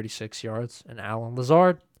 136 yards, and Allen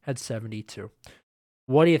Lazard had 72.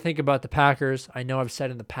 What do you think about the Packers? I know I've said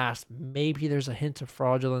in the past, maybe there's a hint of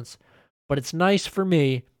fraudulence, but it's nice for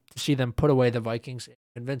me to see them put away the Vikings in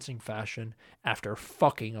convincing fashion after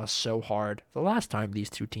fucking us so hard the last time these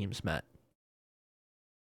two teams met.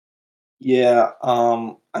 Yeah,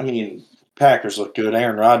 I mean, Packers look good.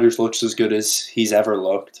 Aaron Rodgers looks as good as he's ever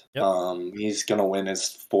looked. Yep. He's going to win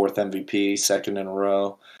his 4th MVP, 2nd in a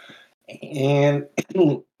row. And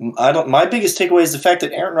my biggest takeaway is the fact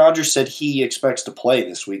that Aaron Rodgers said he expects to play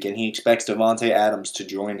this week, and he expects Devontae Adams to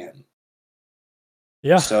join him.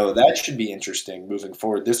 Yeah. So that should be interesting moving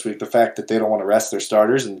forward this week. The fact that they don't want to rest their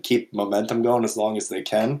starters and keep momentum going as long as they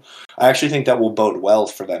can. I actually think that will bode well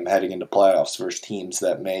for them heading into playoffs versus teams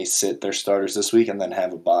that may sit their starters this week and then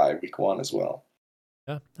have a bye week 1 as well.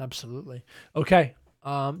 Yeah, absolutely. Okay.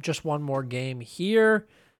 Just one more game here.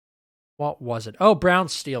 What was it? Oh,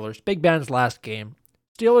 Browns-Steelers. Big Ben's last game.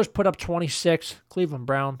 Steelers put up 26. Cleveland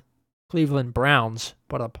Browns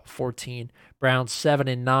put up 14. Browns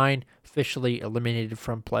 7-9. Officially eliminated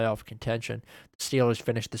from playoff contention. The Steelers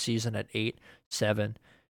finished the season at 8-7-1.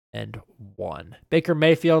 Baker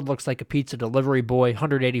Mayfield looks like a pizza delivery boy.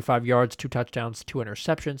 185 yards, 2 touchdowns, 2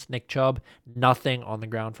 interceptions. Nick Chubb, nothing on the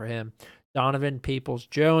ground for him. Donovan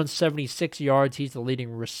Peoples-Jones, 76 yards. He's the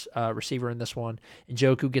leading receiver in this one.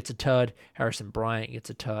 Njoku gets a tud. Harrison Bryant gets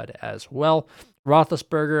a tud as well.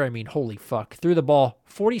 Roethlisberger, I mean, holy fuck. Threw the ball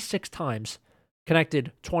 46 times,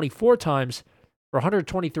 connected 24 times for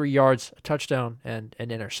 123 yards, a touchdown, and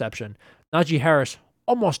an interception. Najee Harris,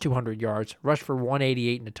 almost 200 yards, rushed for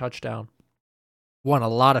 188 and a touchdown. Won a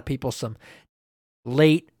lot of people some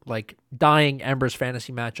late, dying embers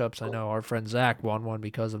fantasy matchups. I know our friend Zach won one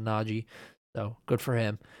because of Najee, so good for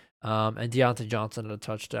him. And Deontay Johnson had a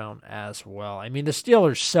touchdown as well. I mean, the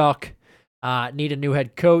Steelers suck. Need a new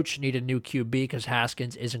head coach, need a new QB because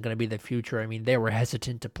Haskins isn't going to be the future. I mean, they were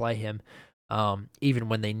hesitant to play him even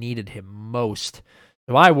when they needed him most.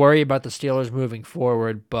 So I worry about the Steelers moving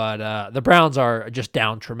forward, but the Browns are just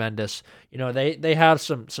down tremendous. You know, they have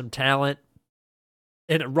some talent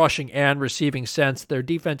in a rushing and receiving sense. Their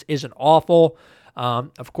defense isn't awful.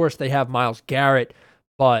 Of course, they have Myles Garrett,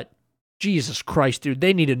 but Jesus Christ, dude,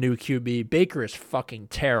 they need a new QB. Baker is fucking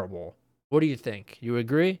terrible. What do you think? You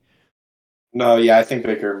agree? No, yeah, I think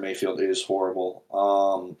Baker Mayfield is horrible.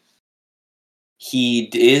 He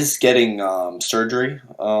is getting surgery.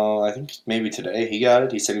 I think maybe today he got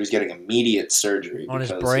it. He said he was getting immediate surgery On his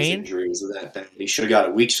because his brain? injury was that bad. He should have got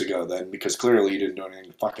it weeks ago then, because clearly he didn't do anything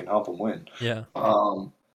to fucking help him win. Yeah.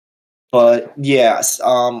 But yes,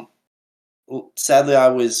 sadly I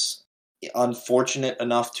was unfortunate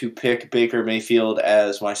enough to pick Baker Mayfield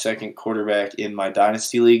as my second quarterback in my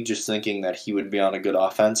dynasty league, just thinking that he would be on a good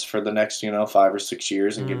offense for the next 5 or 6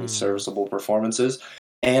 years and give me serviceable performances.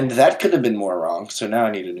 And that could have been more wrong. So now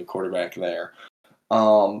I need a new quarterback there.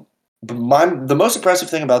 The most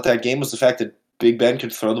impressive thing about that game was the fact that Big Ben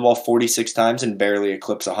could throw the ball 46 times and barely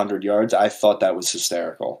eclipse 100 yards. I thought that was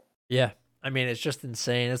hysterical. Yeah. I mean, it's just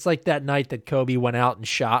insane. It's like that night that Kobe went out and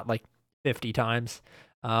shot like 50 times.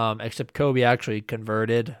 Except Kobe actually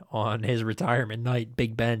converted on his retirement night.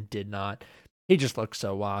 Big Ben did not. He just looks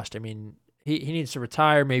so washed. I mean, he needs to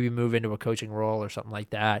retire, maybe move into a coaching role or something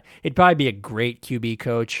like that. He'd probably be a great QB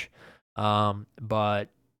coach, but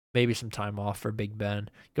maybe some time off for Big Ben.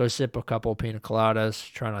 Go sip a couple pina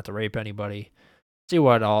coladas, try not to rape anybody, see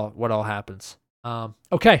what all happens.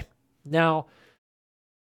 Okay, now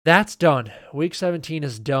that's done. Week 17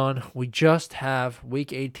 is done. We just have Week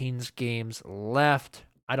 18's games left.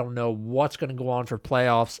 I don't know what's going to go on for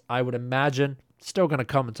playoffs. I would imagine still going to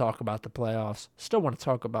come and talk about the playoffs. Still want to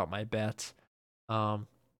talk about my bets. But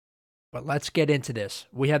let's get into this.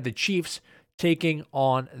 We have the Chiefs taking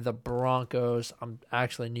on the Broncos. I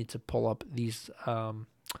actually need to pull up these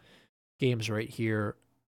games right here.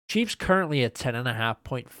 Chiefs currently a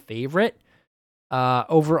 10.5-point favorite.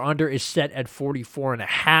 Over-under is set at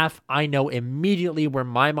 44.5. I know immediately where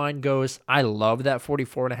my mind goes. I love that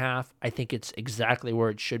 44.5. I think it's exactly where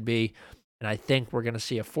it should be. And I think we're going to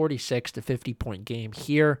see a 46 to 50-point game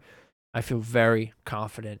here. I feel very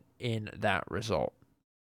confident in that result.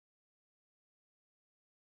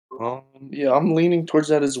 Yeah, I'm leaning towards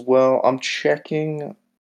that as well. I'm checking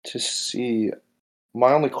to see.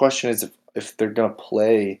 My only question is if they're going to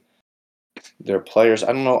play their players. I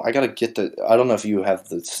don't know. I don't know if you have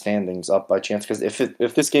the standings up by chance, because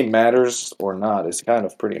if this game matters or not is kind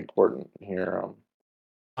of pretty important here.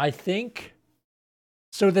 I think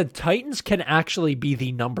so. The Titans can actually be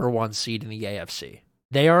the number one seed in the AFC.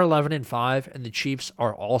 They are 11-5, and the Chiefs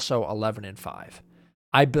are also 11-5.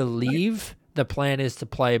 I believe the plan is to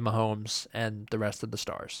play Mahomes and the rest of the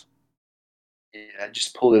stars. Yeah, I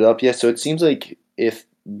just pulled it up. Yeah, so it seems like if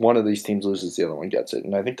one of these teams loses, the other one gets it.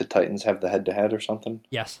 And I think the Titans have the head-to-head or something.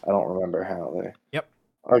 Yes. I don't remember how they. Yep.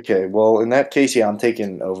 Okay, well, in that case, yeah, I'm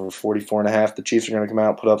taking over 44.5. The Chiefs are going to come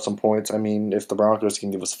out, put up some points. I mean, if the Broncos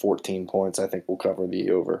can give us 14 points, I think we'll cover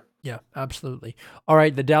the over. Yeah, absolutely. All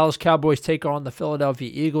right, the Dallas Cowboys take on the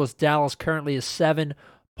Philadelphia Eagles. Dallas currently is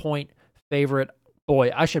 7-point favorite.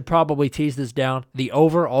 Boy, I should probably tease this down. The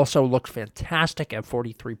over also looks fantastic at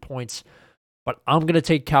 43 points, but I'm going to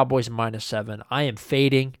take Cowboys -7. I am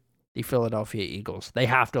fading the Philadelphia Eagles. They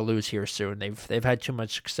have to lose here soon. They've had too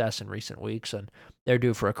much success in recent weeks, and they're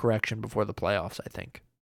due for a correction before the playoffs, I think.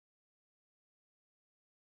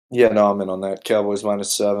 Yeah, no, I'm in on that. Cowboys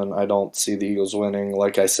 -7. I don't see the Eagles winning.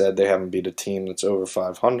 Like I said, they haven't beat a team that's over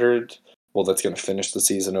 500. Well, that's going to finish the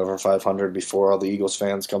season over 500 before all the Eagles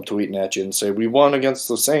fans come tweeting at you and say, we won against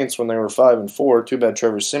the Saints when they were 5-4. Too bad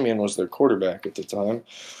Trevor Siemian was their quarterback at the time.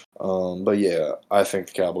 But yeah, I think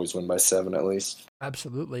the Cowboys win by 7 at least.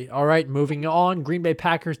 Absolutely. All right, moving on. Green Bay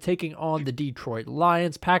Packers taking on the Detroit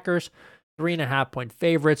Lions. Packers, 3.5-point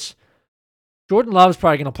favorites. Jordan Love's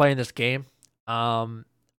probably going to play in this game.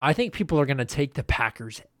 I think people are going to take the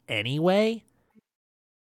Packers anyway.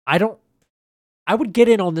 I would get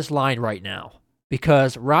in on this line right now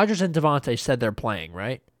because Rodgers and Devontae said they're playing,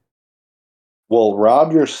 right? Well,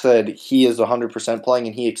 Rodgers said he is 100% playing,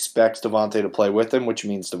 and he expects Devontae to play with him, which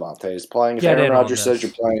means Devontae is playing. If Get Aaron in on Rodgers says this.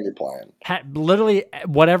 you're playing, you're playing. Literally,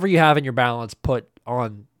 whatever you have in your balance, put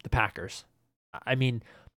on the Packers. I mean,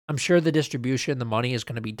 I'm sure the distribution, the money is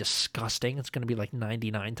going to be disgusting. It's going to be like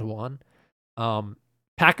 99-1.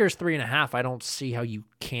 Packers 3.5. I don't see how you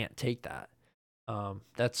can't take that.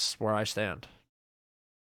 That's where I stand.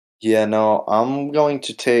 Yeah, no, I'm going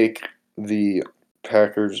to take the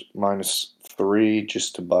Packers -3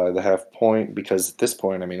 just to buy the half point, because at this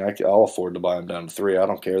point, I mean, I'll afford to buy them down to 3. I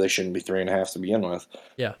don't care. They shouldn't be 3.5 to begin with.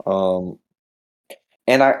 Yeah.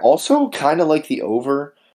 And I also kind of like the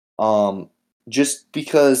over, just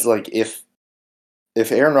because, like, if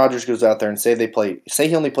Aaron Rodgers goes out there and say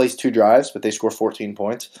he only plays 2 drives, but they score 14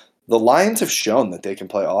 points, the Lions have shown that they can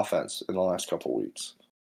play offense in the last couple weeks.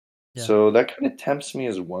 Yeah. So that kind of tempts me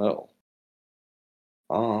as well.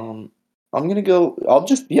 I'm gonna go. I'll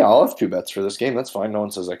have two bets for this game. That's fine. No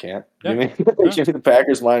one says I can't. Yeah. Give me Yeah. give me the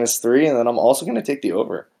Packers -3, and then I'm also gonna take the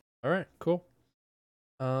over. All right, cool.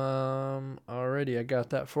 Alrighty, I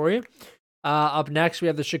got that for you. Up next, we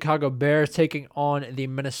have the Chicago Bears taking on the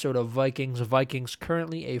Minnesota Vikings. Vikings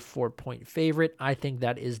currently a 4-point favorite. I think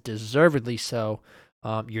that is deservedly so.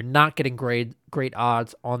 You're not getting great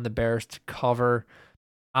odds on the Bears to cover.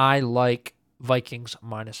 I like Vikings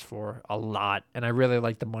 -4 a lot, and I really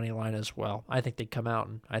like the money line as well. I think they come out,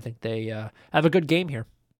 and I think they have a good game here.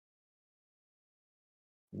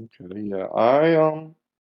 Okay, yeah.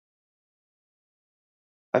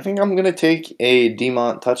 I think I'm gonna take a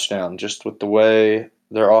Demont touchdown just with the way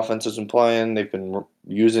their offense has been playing. They've been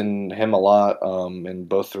using him a lot, in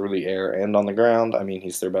both through the air and on the ground. I mean,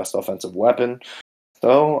 he's their best offensive weapon.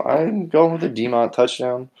 So I'm going with a Demont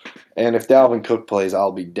touchdown. And if Dalvin Cook plays,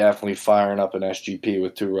 I'll be definitely firing up an SGP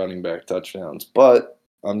with two running back touchdowns. But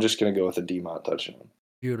I'm just gonna go with a Demont touchdown.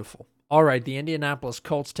 Beautiful. All right, the Indianapolis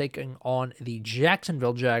Colts taking on the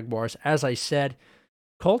Jacksonville Jaguars. As I said,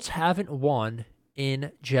 Colts haven't won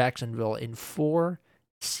in Jacksonville in 4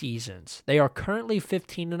 seasons. They are currently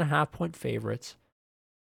 15.5-point favorites.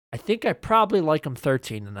 I think I probably like them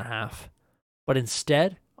 13.5, but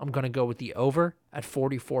instead, I'm going to go with the over at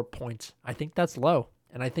 44 points. I think that's low,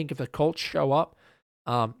 and I think if the Colts show up,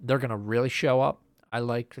 they're going to really show up. I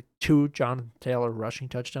like 2 Jonathan Taylor rushing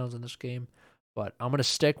touchdowns in this game, but I'm going to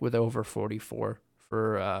stick with over 44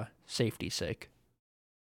 for safety's sake.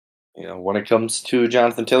 You know, when it comes to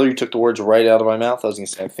Jonathan Taylor, you took the words right out of my mouth. I was going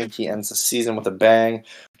to say, I think he ends the season with a bang,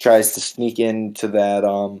 tries to sneak into that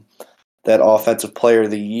Offensive Player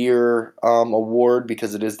of the Year award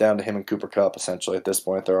because it is down to him and Cooper Kupp, essentially. At this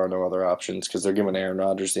point, there are no other options because they're giving Aaron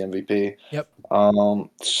Rodgers the MVP. Yep.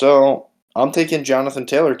 So I'm taking Jonathan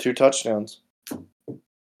Taylor, 2 touchdowns.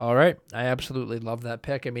 All right. I absolutely love that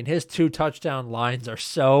pick. I mean, his 2 touchdown lines are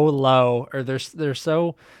so low, or they're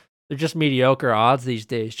just mediocre odds these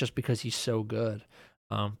days just because he's so good.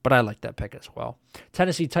 But I like that pick as well.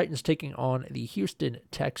 Tennessee Titans taking on the Houston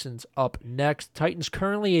Texans up next. Titans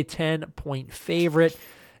currently a 10-point favorite.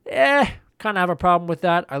 Kind of have a problem with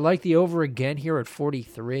that. I like the over again here at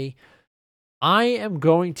 43. I am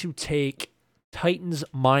going to take Titans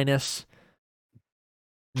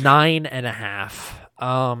 -9.5.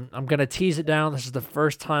 I'm going to tease it down. This is the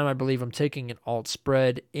first time I believe I'm taking an alt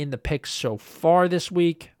spread in the picks so far this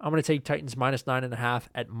week. I'm going to take Titans -9.5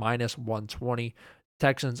 at -120.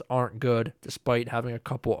 Texans aren't good despite having a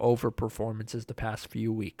couple over performances the past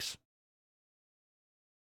few weeks.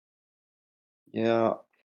 Yeah.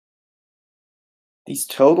 These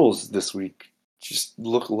totals this week just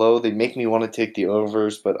look low. They make me want to take the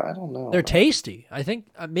overs, but I don't know. They're tasty. I think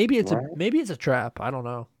maybe it's Right? maybe it's a trap. I don't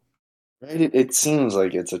know. Right? It seems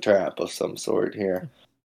like it's a trap of some sort here.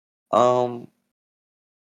 Um,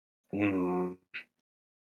 hmm.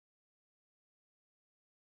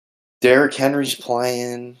 Derrick Henry's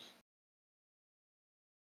playing.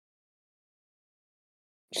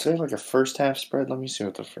 Is there like a first half spread? Let me see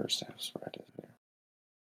what the first half spread is here.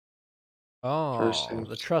 First Oh, half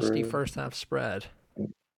the trusty spread. first half spread.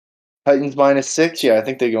 Titans -6. Yeah, I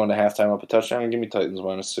think they go into halftime up a touchdown. Give me Titans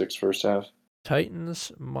 -6 first half.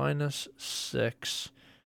 Titans -6,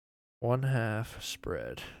 1/2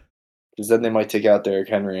 spread. Because then they might take out Derrick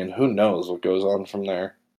Henry, and who knows what goes on from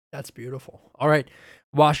there. That's beautiful. All right.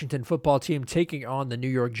 Washington football team taking on the New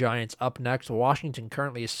York Giants up next. Washington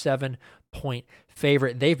currently a 7-point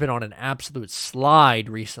favorite. They've been on an absolute slide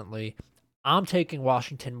recently. I'm taking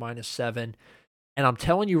Washington -7. And I'm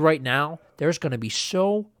telling you right now, there's going to be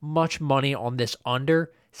so much money on this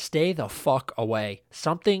under. Stay the fuck away.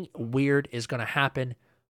 Something weird is going to happen.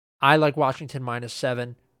 I like Washington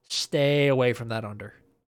 -7. Stay away from that under.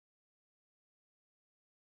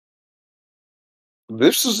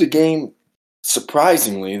 This is a game,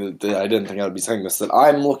 surprisingly, that I didn't think I would be saying this, that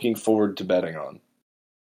I'm looking forward to betting on.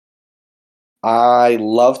 I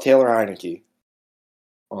love Taylor Heineke.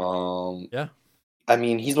 Yeah. I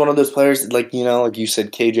mean, he's one of those players that, like you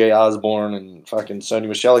said, KJ Osborne and fucking Sonny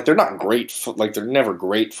Michel. Like, they're not great. They're never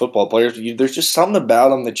great football players. There's just something about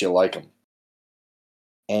them that you like them.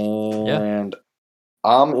 And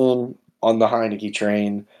I'm in on the Heineke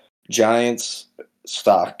train. Giants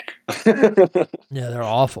stock. Yeah, they're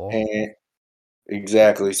awful.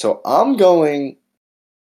 Exactly. So I'm going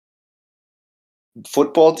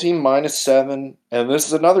football team -7. And this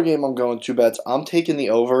is another game I'm going 2 bets. I'm taking the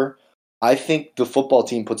over. I think the football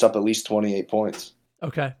team puts up at least 28 points.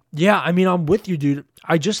 Okay. Yeah, I mean, I'm with you, dude.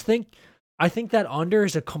 I think that under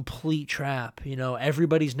is a complete trap. You know,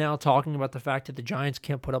 everybody's now talking about the fact that the Giants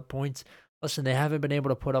can't put up points. Listen, they haven't been able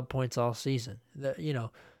to put up points all season.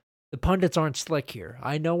 The pundits aren't slick here.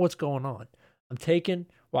 I know what's going on. I'm taking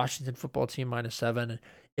Washington football team -7.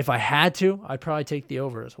 If I had to, I'd probably take the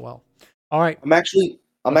over as well. All right. I'm actually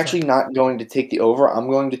not going to take the over. I'm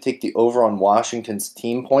going to take the over on Washington's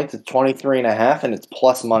team points. It's 23.5, and it's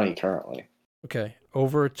plus money currently. Okay.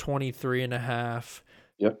 Over 23.5.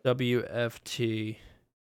 Yep. WFT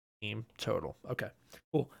team total. Okay.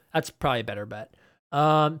 Cool. That's probably a better bet.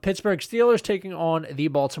 Pittsburgh Steelers taking on the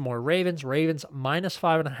Baltimore Ravens. Ravens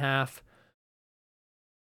 -5.5.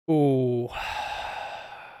 Ooh.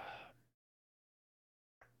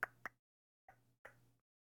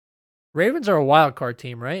 Ravens are a wild card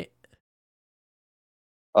team, right?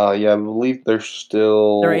 Yeah, I believe they're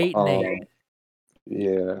still. They're 8-8.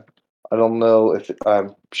 Yeah, I don't know if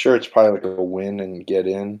I'm sure it's probably like a win and get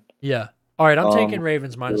in. Yeah. All right, I'm taking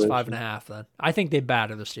Ravens situation. -5.5 then. I think they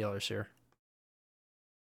batter the Steelers here.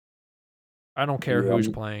 I don't care Yeah, who's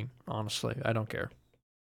playing, honestly. I don't care.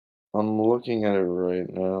 I'm looking at it right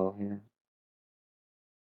now here.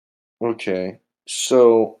 Okay,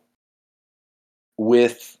 so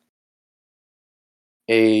with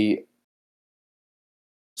a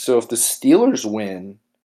so if the Steelers win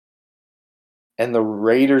and the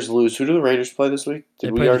Raiders lose, who do the Raiders play this week? They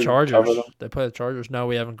Did we play the already cover Chargers. them? They play the Chargers. No,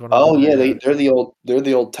 we haven't gone over Oh them yeah, yet. they're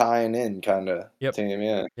the old tying in kind of Yep. team.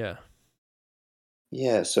 Yeah, Yeah.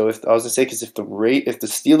 yeah. So if I was gonna say, because if the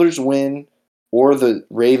Steelers win or the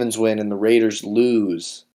Ravens win and the Raiders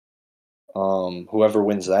lose, whoever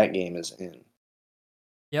wins that game is in.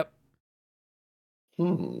 Yep.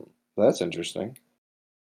 That's interesting.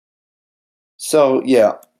 So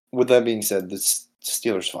yeah, with that being said, the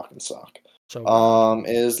Steelers fucking suck. So bad.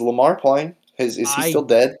 Is Lamar playing? Is he still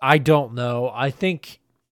dead? I don't know. I think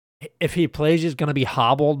if he plays, he's going to be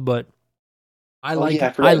hobbled, but I Oh like yeah, I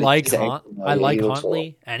I forgot. like His ankle now. I Yeah, he like looks well.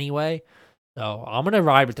 Huntley anyway. So I'm gonna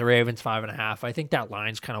ride with the Ravens 5.5. I think that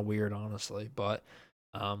line's kind of weird, honestly, but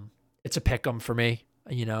it's a pick 'em for me.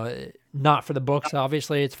 Not for the books.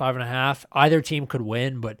 Obviously, it's 5.5. Either team could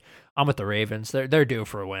win, but I'm with the Ravens. They're due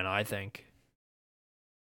for a win, I think.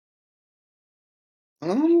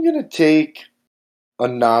 I'm gonna take a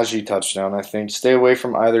Najee touchdown. I think stay away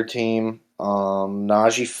from either team.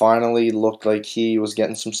 Najee finally looked like he was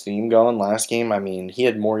getting some steam going last game. I mean, he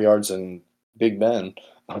had more yards than Big Ben,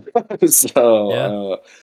 so Yeah,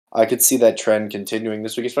 I could see that trend continuing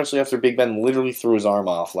this week, especially after Big Ben literally threw his arm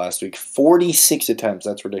off last week. 46 attempts.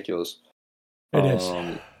 That's ridiculous. it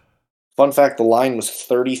is. Fun fact, the line was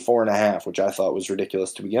 34.5, which I thought was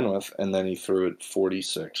ridiculous to begin with, and then he threw it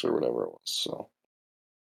 46 or whatever it was.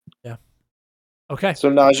 Yeah. Okay. So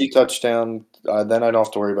Najee touchdown, then I don't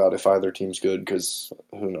have to worry about if either team's good because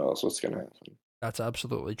who knows what's going to happen. That's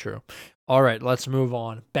absolutely true. All right, let's move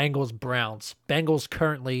on. Bengals Browns. Bengals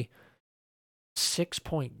currently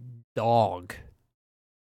 6-point dog.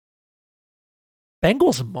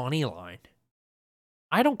 Bengals money line.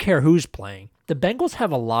 I don't care who's playing. The Bengals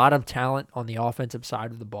have a lot of talent on the offensive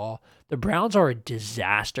side of the ball. The Browns are a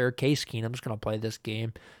disaster. Case Keenum's going to play this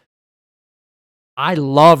game. I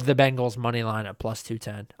love the Bengals money line at plus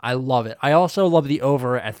 210. I love it. I also love the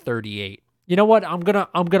over at 38. You know what? I'm gonna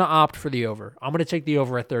opt for the over. I'm gonna take the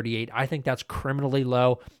over at 38. I think that's criminally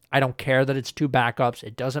low. I don't care that it's two backups.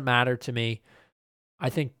 It doesn't matter to me. I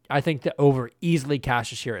think the over easily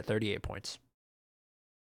cashes here at 38 points.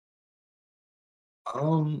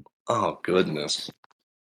 Oh goodness.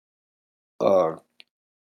 Uh,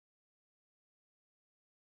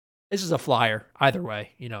 This is a flyer. Either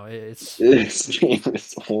way, it's this game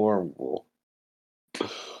is horrible.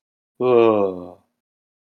 Ugh.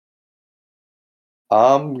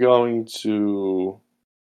 I'm going to.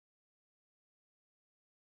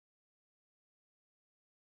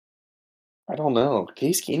 I don't know.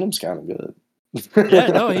 Case Keenum's kind of good. yeah.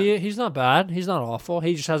 No, he's not bad. He's not awful.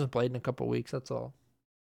 He just hasn't played in a couple weeks. That's all.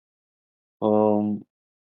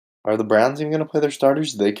 Are the Browns even going to play their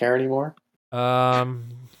starters? Do they care anymore?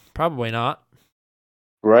 Probably not.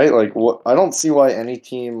 Right? Like, what? I don't see why any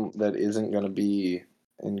team that isn't going to be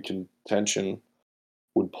in contention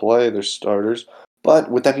would play their starters.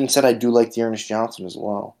 But with that being said, I do like Dearness Johnson as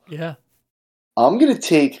well. Yeah. I'm going to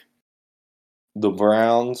take the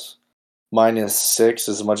Browns -6,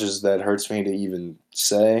 as much as that hurts me to even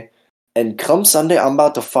say. And come Sunday, I'm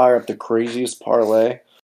about to fire up the craziest parlay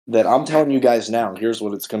that I'm telling you guys now. Here's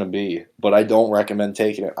what it's going to be, but I don't recommend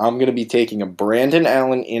taking it. I'm going to be taking a Brandon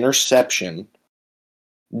Allen interception,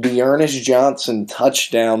 Dearness Johnson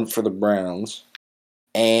touchdown for the Browns,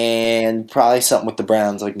 and probably something with the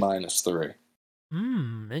Browns like -3.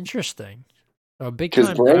 Interesting. A big Because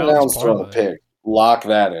time Brandon Browns Allen's throwing a parlay. pick. Lock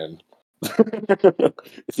that in.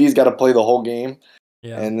 If he's got to play the whole game.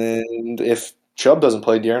 Yeah. And then if Chubb doesn't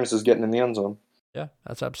play, Dearness is getting in the end zone. Yeah,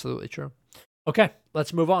 that's absolutely true. Okay,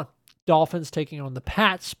 let's move on. Dolphins taking on the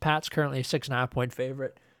Pats. Pats currently a 6.5-point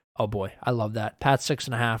favorite. Oh boy, I love that. Pats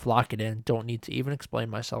 6.5. Lock it in. Don't need to even explain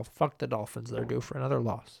myself. Fuck the Dolphins. They're due for another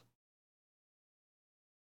loss.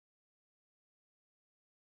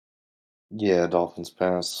 Yeah, Dolphins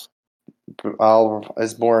pass.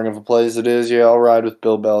 As boring of a play as it is, yeah, I'll ride with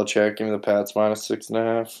Bill Belichick. Give me the Pats minus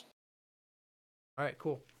 6.5. All right,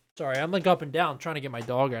 cool. Sorry, I'm like up and down trying to get my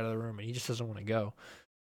dog out of the room, and he just doesn't want to go.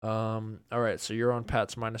 All right, so you're on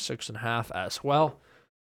Pats minus 6.5 as well.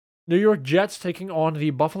 New York Jets taking on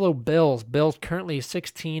the Buffalo Bills. Bills currently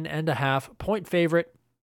 16.5-point favorite.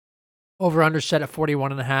 Over under set at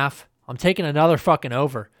 41.5. I'm taking another fucking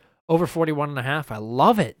over. Over 41.5. I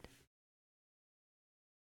love it.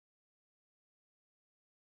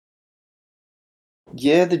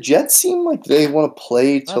 Yeah, the Jets seem like they want to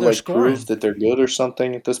play to They're like scoring. prove that they're good or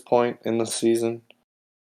something at this point in the season.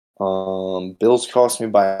 Bills cost me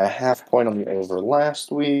by a half point on the over last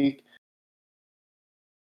week.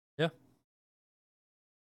 Yeah.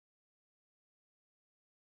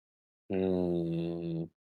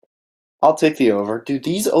 I'll take the over. Dude,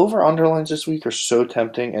 these over underlines this week are so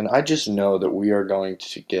tempting, and I just know that we are going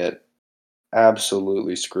to get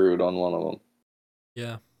absolutely screwed on one of them.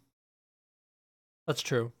 Yeah. That's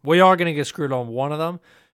true. We are going to get screwed on one of them,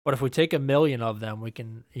 but if we take 1 million of them, we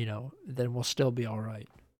can, then we'll still be all right.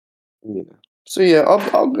 Yeah. So yeah,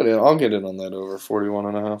 I'll get in. I'll get in on that over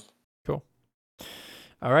 41.5. Cool.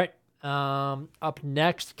 All right. Up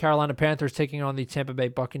next, Carolina Panthers taking on the Tampa Bay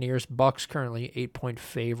Buccaneers. Bucks currently 8-point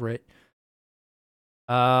favorite.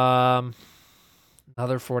 Another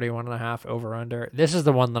 41.5 over under. This is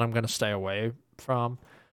the one that I'm going to stay away from.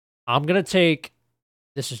 I'm going to take.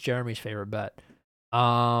 This is Jeremy's favorite bet.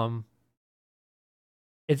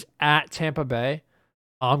 It's at Tampa Bay.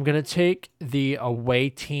 I'm going to take the away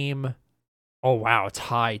team. Oh, wow. It's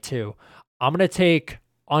high, too. I'm going to take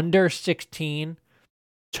under 16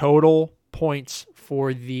 total points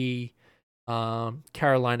for the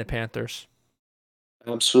Carolina Panthers.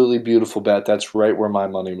 Absolutely beautiful bet. That's right where my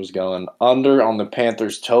money was going. Under on the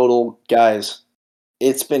Panthers total. Guys,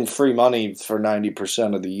 it's been free money for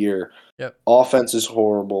 90% of the year. Yep. Offense is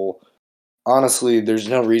horrible. Honestly, there's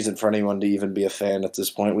no reason for anyone to even be a fan at this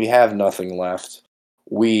point. We have nothing left.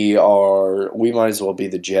 We might as well be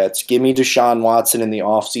the Jets. Give me Deshaun Watson in the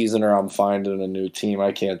offseason or I'm finding a new team.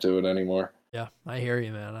 I can't do it anymore. Yeah, I hear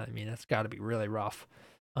you, man. I mean, that's got to be really rough.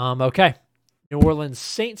 Okay. New Orleans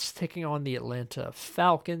Saints taking on the Atlanta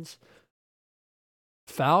Falcons.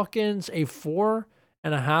 Falcons a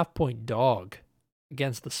 4.5-point dog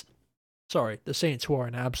against the Saints, who are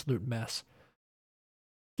an absolute mess.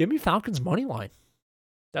 Give me Falcons money line.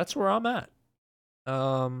 That's where I'm at.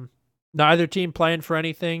 Neither team playing for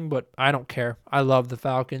anything, but I don't care. I love the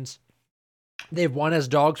Falcons. They've won as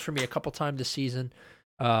dogs for me a couple times this season.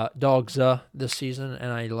 This season,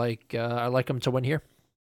 and I like them to win here.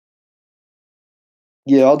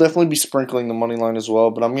 Yeah, I'll definitely be sprinkling the money line as well,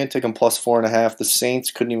 but I'm going to take them plus 4.5. The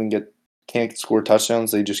Saints can't score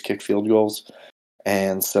touchdowns. They just kick field goals.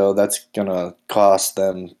 And so that's going to cost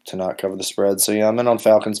them to not cover the spread. So yeah, I'm in on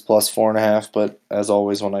Falcons plus 4.5, but as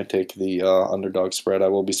always, when I take the underdog spread, I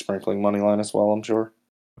will be sprinkling money line as well, I'm sure.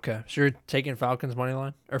 Okay, so you're taking Falcons money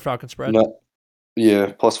line or Falcon spread? No.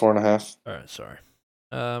 Yeah, plus 4.5. All right, sorry.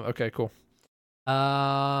 Okay, cool.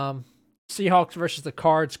 Seahawks versus the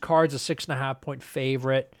Cards. Cards a 6.5-point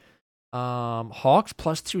favorite. Hawks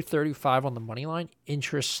plus 235 on the money line.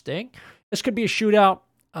 Interesting. This could be a shootout,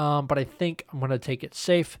 but I think I'm going to take it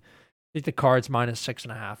safe. I think the Cards minus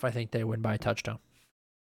 6.5. I think they win by a touchdown.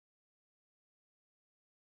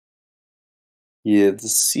 Yeah, the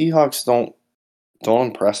Seahawks don't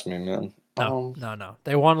impress me, man. No.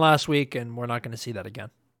 They won last week, and we're not going to see that again.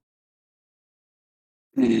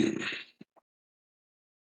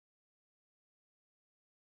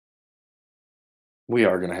 We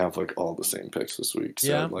are going to have like all the same picks this week.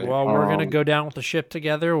 Sadly. Yeah, well, we're going to go down with the ship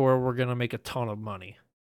together, or we're going to make a ton of money.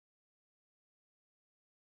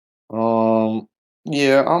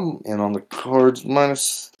 Yeah, I'm in on the Cards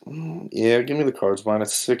minus. Yeah, give me the Cards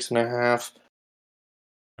minus 6.5.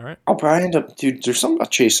 All right. I'll probably end up, dude. There's something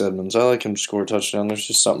about Chase Edmonds. I like him to score a touchdown. There's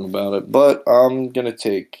just something about it. But I'm gonna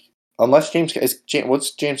take unless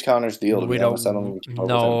what's James Conner's deal? To We be honest, I don't even keep up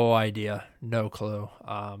with him. No idea, no clue.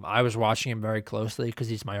 I was watching him very closely because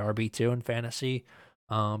he's my RB2 in fantasy.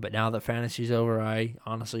 But now that fantasy's over, I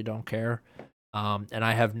honestly don't care. And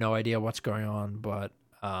I have no idea what's going on. But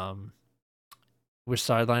was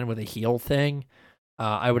sidelined with a heel thing.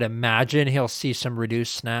 I would imagine he'll see some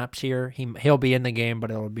reduced snaps here. He'll be in the game, but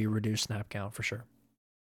it'll be reduced snap count for sure.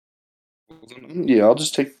 Yeah, I'll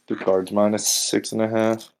just take the Cards minus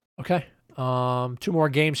 6.5. Okay. Two more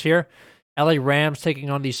games here. LA Rams taking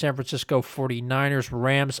on the San Francisco 49ers.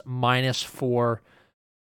 Rams -4.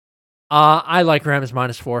 I like Rams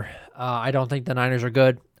 -4. I don't think the Niners are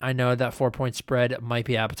good. I know that 4-point spread might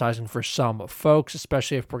be appetizing for some folks,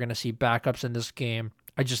 especially if we're going to see backups in this game.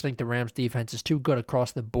 I just think the Rams defense is too good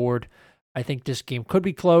across the board. I think this game could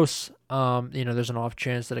be close. There's an off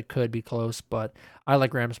chance that it could be close, but I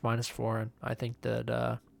like Rams -4, and I think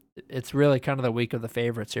that it's really kind of the week of the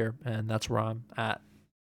favorites here, and that's where I'm at.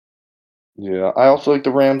 Yeah, I also like the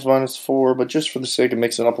Rams -4, but just for the sake of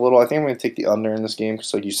mixing it up a little, I think I'm going to take the under in this game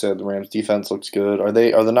because, like you said, the Rams defense looks good. Are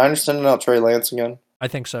the Niners sending out Trey Lance again? I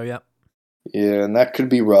think so, yeah. Yeah, and that could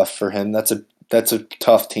be rough for him. That's a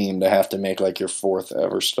tough team to have to make like your fourth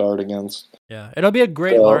ever start against. Yeah, it'll be a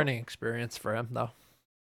great learning experience for him, though.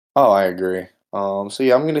 Oh, I agree. So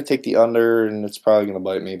yeah, I'm going to take the under, and it's probably going to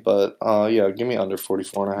bite me, but yeah, give me under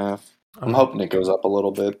 44.5. I'm hoping it goes up a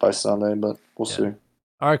little bit by Sunday, but we'll see.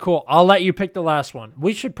 All right, cool. I'll let you pick the last one.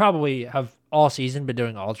 We should probably have all season been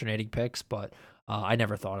doing alternating picks, but I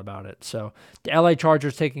never thought about it. So the LA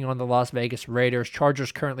Chargers taking on the Las Vegas Raiders.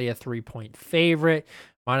 Chargers currently a 3-point favorite,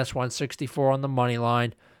 -164 on the money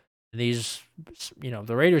line. These,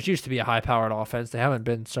 the Raiders used to be a high-powered offense. They haven't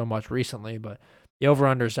been so much recently, but the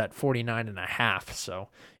over-under is at 49.5. So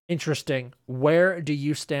interesting. Where do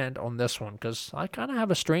you stand on this one? Because I kind of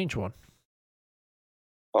have a strange one.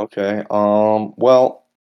 Okay. Well,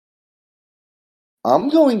 I'm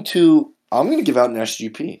going to give out an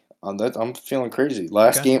SGP on that. I'm feeling crazy.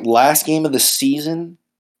 Last game of the season,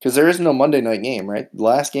 because there is no Monday night game, right?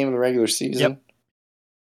 Last game of the regular season. Yep.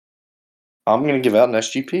 I'm going to give out an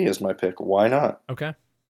SGP as my pick. Why not? Okay.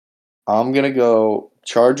 I'm going to go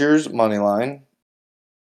Chargers money line,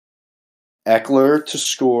 Eckler to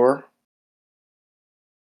score,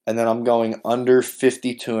 and then I'm going under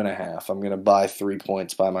 52.5. I'm going to buy 3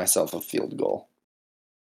 points, buy myself a field goal.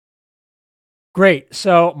 Great.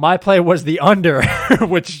 So my play was the under,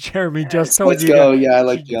 which Jeremy just told Let's you. Go. Yeah, I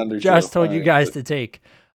like the under. Just told you guys to take.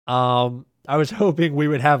 I was hoping we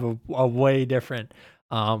would have a way different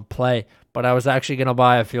play, but I was actually going to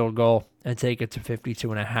buy a field goal and take it to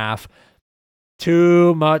 52.5.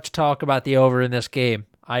 Too much talk about the over in this game.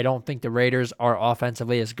 I don't think the Raiders are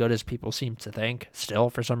offensively as good as people seem to think still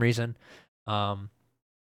for some reason. I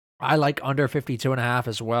like under 52.5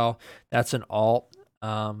 as well. That's an alt.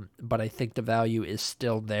 But I think the value is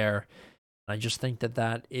still there. I just think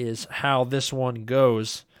that is how this one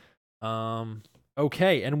goes.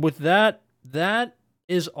 Okay, and with that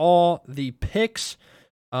is all the picks.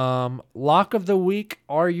 Lock of the week.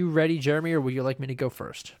 Are you ready, Jeremy, or would you like me to go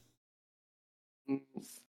first?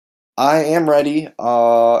 I am ready,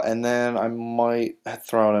 and then I might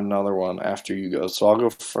throw in another one after you go. So I'll go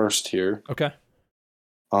first here. Okay.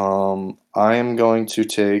 I am going to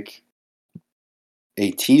take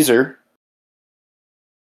a teaser.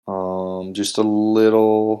 Just a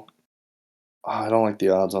little. I don't like the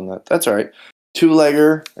odds on that. That's all right.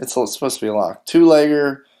 Two-legger. It's supposed to be a lock.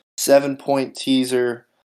 Two-legger, 7-point teaser.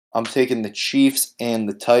 I'm taking the Chiefs and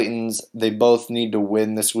the Titans. They both need to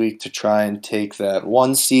win this week to try and take that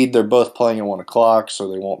 1 seed. They're both playing at 1 o'clock, so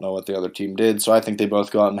they won't know what the other team did. So I think they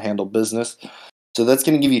both go out and handle business. So that's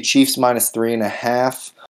going to give you Chiefs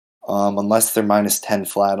 -3.5, unless they're -10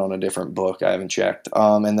 flat on a different book. I haven't checked.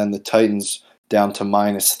 And then the Titans down to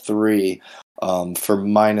 -3 for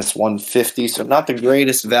 -150. So not the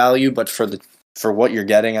greatest value, but for what you're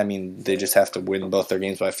getting, I mean, they just have to win both their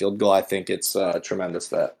games by field goal. I think it's a tremendous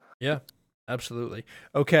bet. Yeah, absolutely.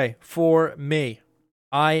 Okay, for me,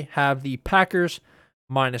 I have the Packers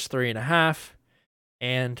 -3.5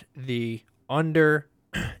 and the under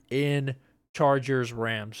in Chargers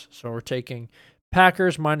Rams. So we're taking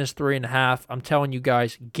Packers -3.5. I'm telling you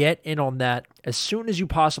guys, get in on that as soon as you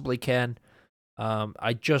possibly can.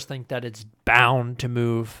 I just think that it's bound to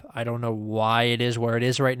move. I don't know why it is where it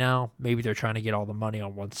is right now. Maybe they're trying to get all the money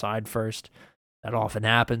on one side first. That often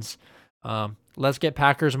happens. Let's get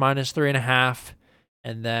Packers -3.5,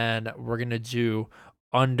 and then we're going to do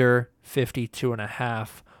under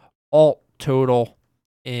 52.5 alt total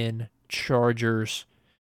in Chargers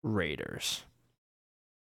Raiders.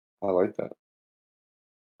 I like that.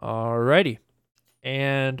 Alrighty.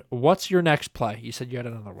 And what's your next play? You said you had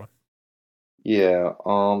another one. Yeah,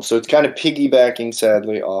 so it's kind of piggybacking,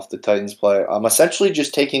 sadly, off the Titans play. I'm essentially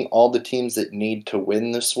just taking all the teams that need to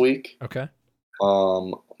win this week. Okay.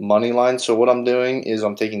 Money line. So what I'm doing is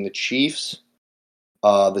I'm taking the Chiefs,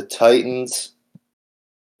 the Titans,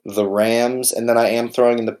 the Rams, and then I am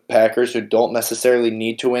throwing in the Packers, who don't necessarily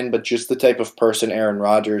need to win, but just the type of person Aaron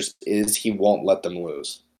Rodgers is, he won't let them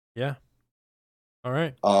lose. Yeah. All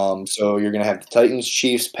right. So you're going to have the Titans,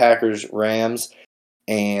 Chiefs, Packers, Rams,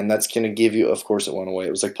 and that's going to give you, of course, it went away.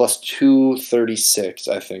 It was like plus 236,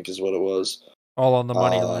 I think, is what it was. All on the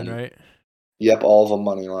money line, Um, right? Yep, all of them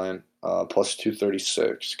money line, plus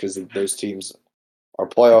 236, because those teams are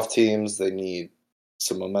playoff teams. They need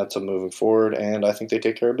some momentum moving forward, and I think they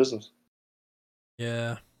take care of business.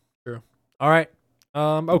 Yeah, true. All right.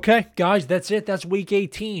 Okay, guys, that's it. That's week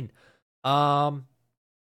 18.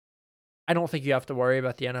 I don't think you have to worry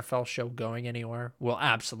about the NFL show going anywhere. We'll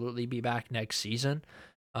absolutely be back next season.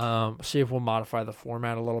 See if we'll modify the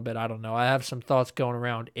format a little bit. I don't know. I have some thoughts going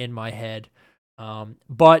around in my head.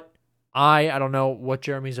 But I don't know what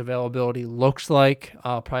Jeremy's availability looks like.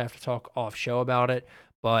 I'll probably have to talk off show about it.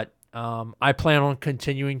 But I plan on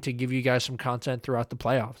continuing to give you guys some content throughout the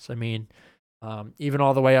playoffs. I mean, even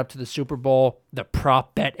all the way up to the Super Bowl, the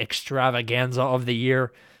prop bet extravaganza of the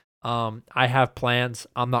year. I have plans.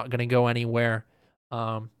 I'm not going to go anywhere.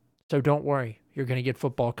 So don't worry. You're going to get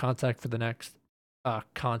football contact for the next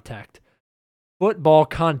football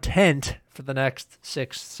content for the next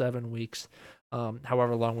 6-7 weeks,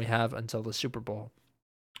 however long we have until the Super Bowl.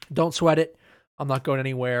 Don't sweat it. I'm not going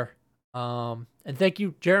anywhere. And thank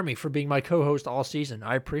you, Jeremy, for being my co-host all season.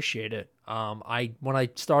 I appreciate it. When I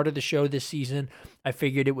started the show this season, I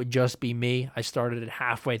figured it would just be me. I started it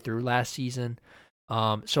halfway through last season.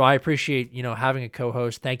 So I appreciate, having a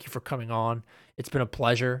co-host. Thank you for coming on. It's been a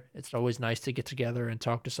pleasure. It's always nice to get together and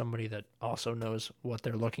talk to somebody that also knows what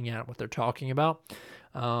they're looking at, what they're talking about.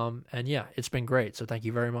 And yeah, it's been great. So thank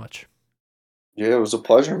you very much. Yeah, it was a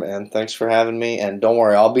pleasure, man. Thanks for having me, and don't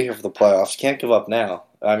worry, I'll be here for the playoffs. Can't give up now.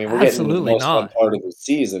 I mean, we're getting into the Absolutely most fun not. part of the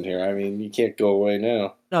season here. I mean, you can't go away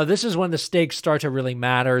now. No, this is when the stakes start to really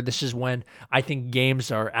matter. This is when I think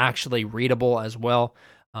games are actually readable as well.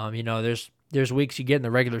 There's weeks you get in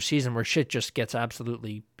the regular season where shit just gets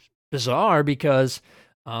absolutely bizarre because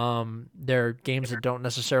they're games that don't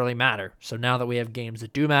necessarily matter. So now that we have games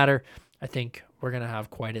that do matter, I think we're going to have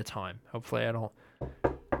quite a time. Hopefully I don't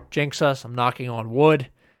jinx us. I'm knocking on wood.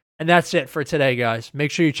 And that's it for today, guys.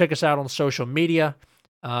 Make sure you check us out on social media.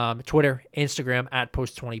 Twitter, Instagram at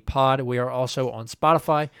Post20Pod. We are also on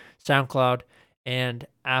Spotify, SoundCloud, and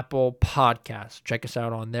Apple Podcasts. Check us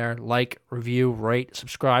out on there. Like, review, rate,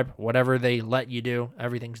 subscribe, whatever they let you do.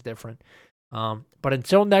 Everything's different. But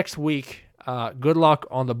until next week, good luck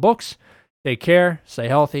on the books. Take care. Stay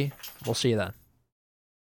healthy. We'll see you then.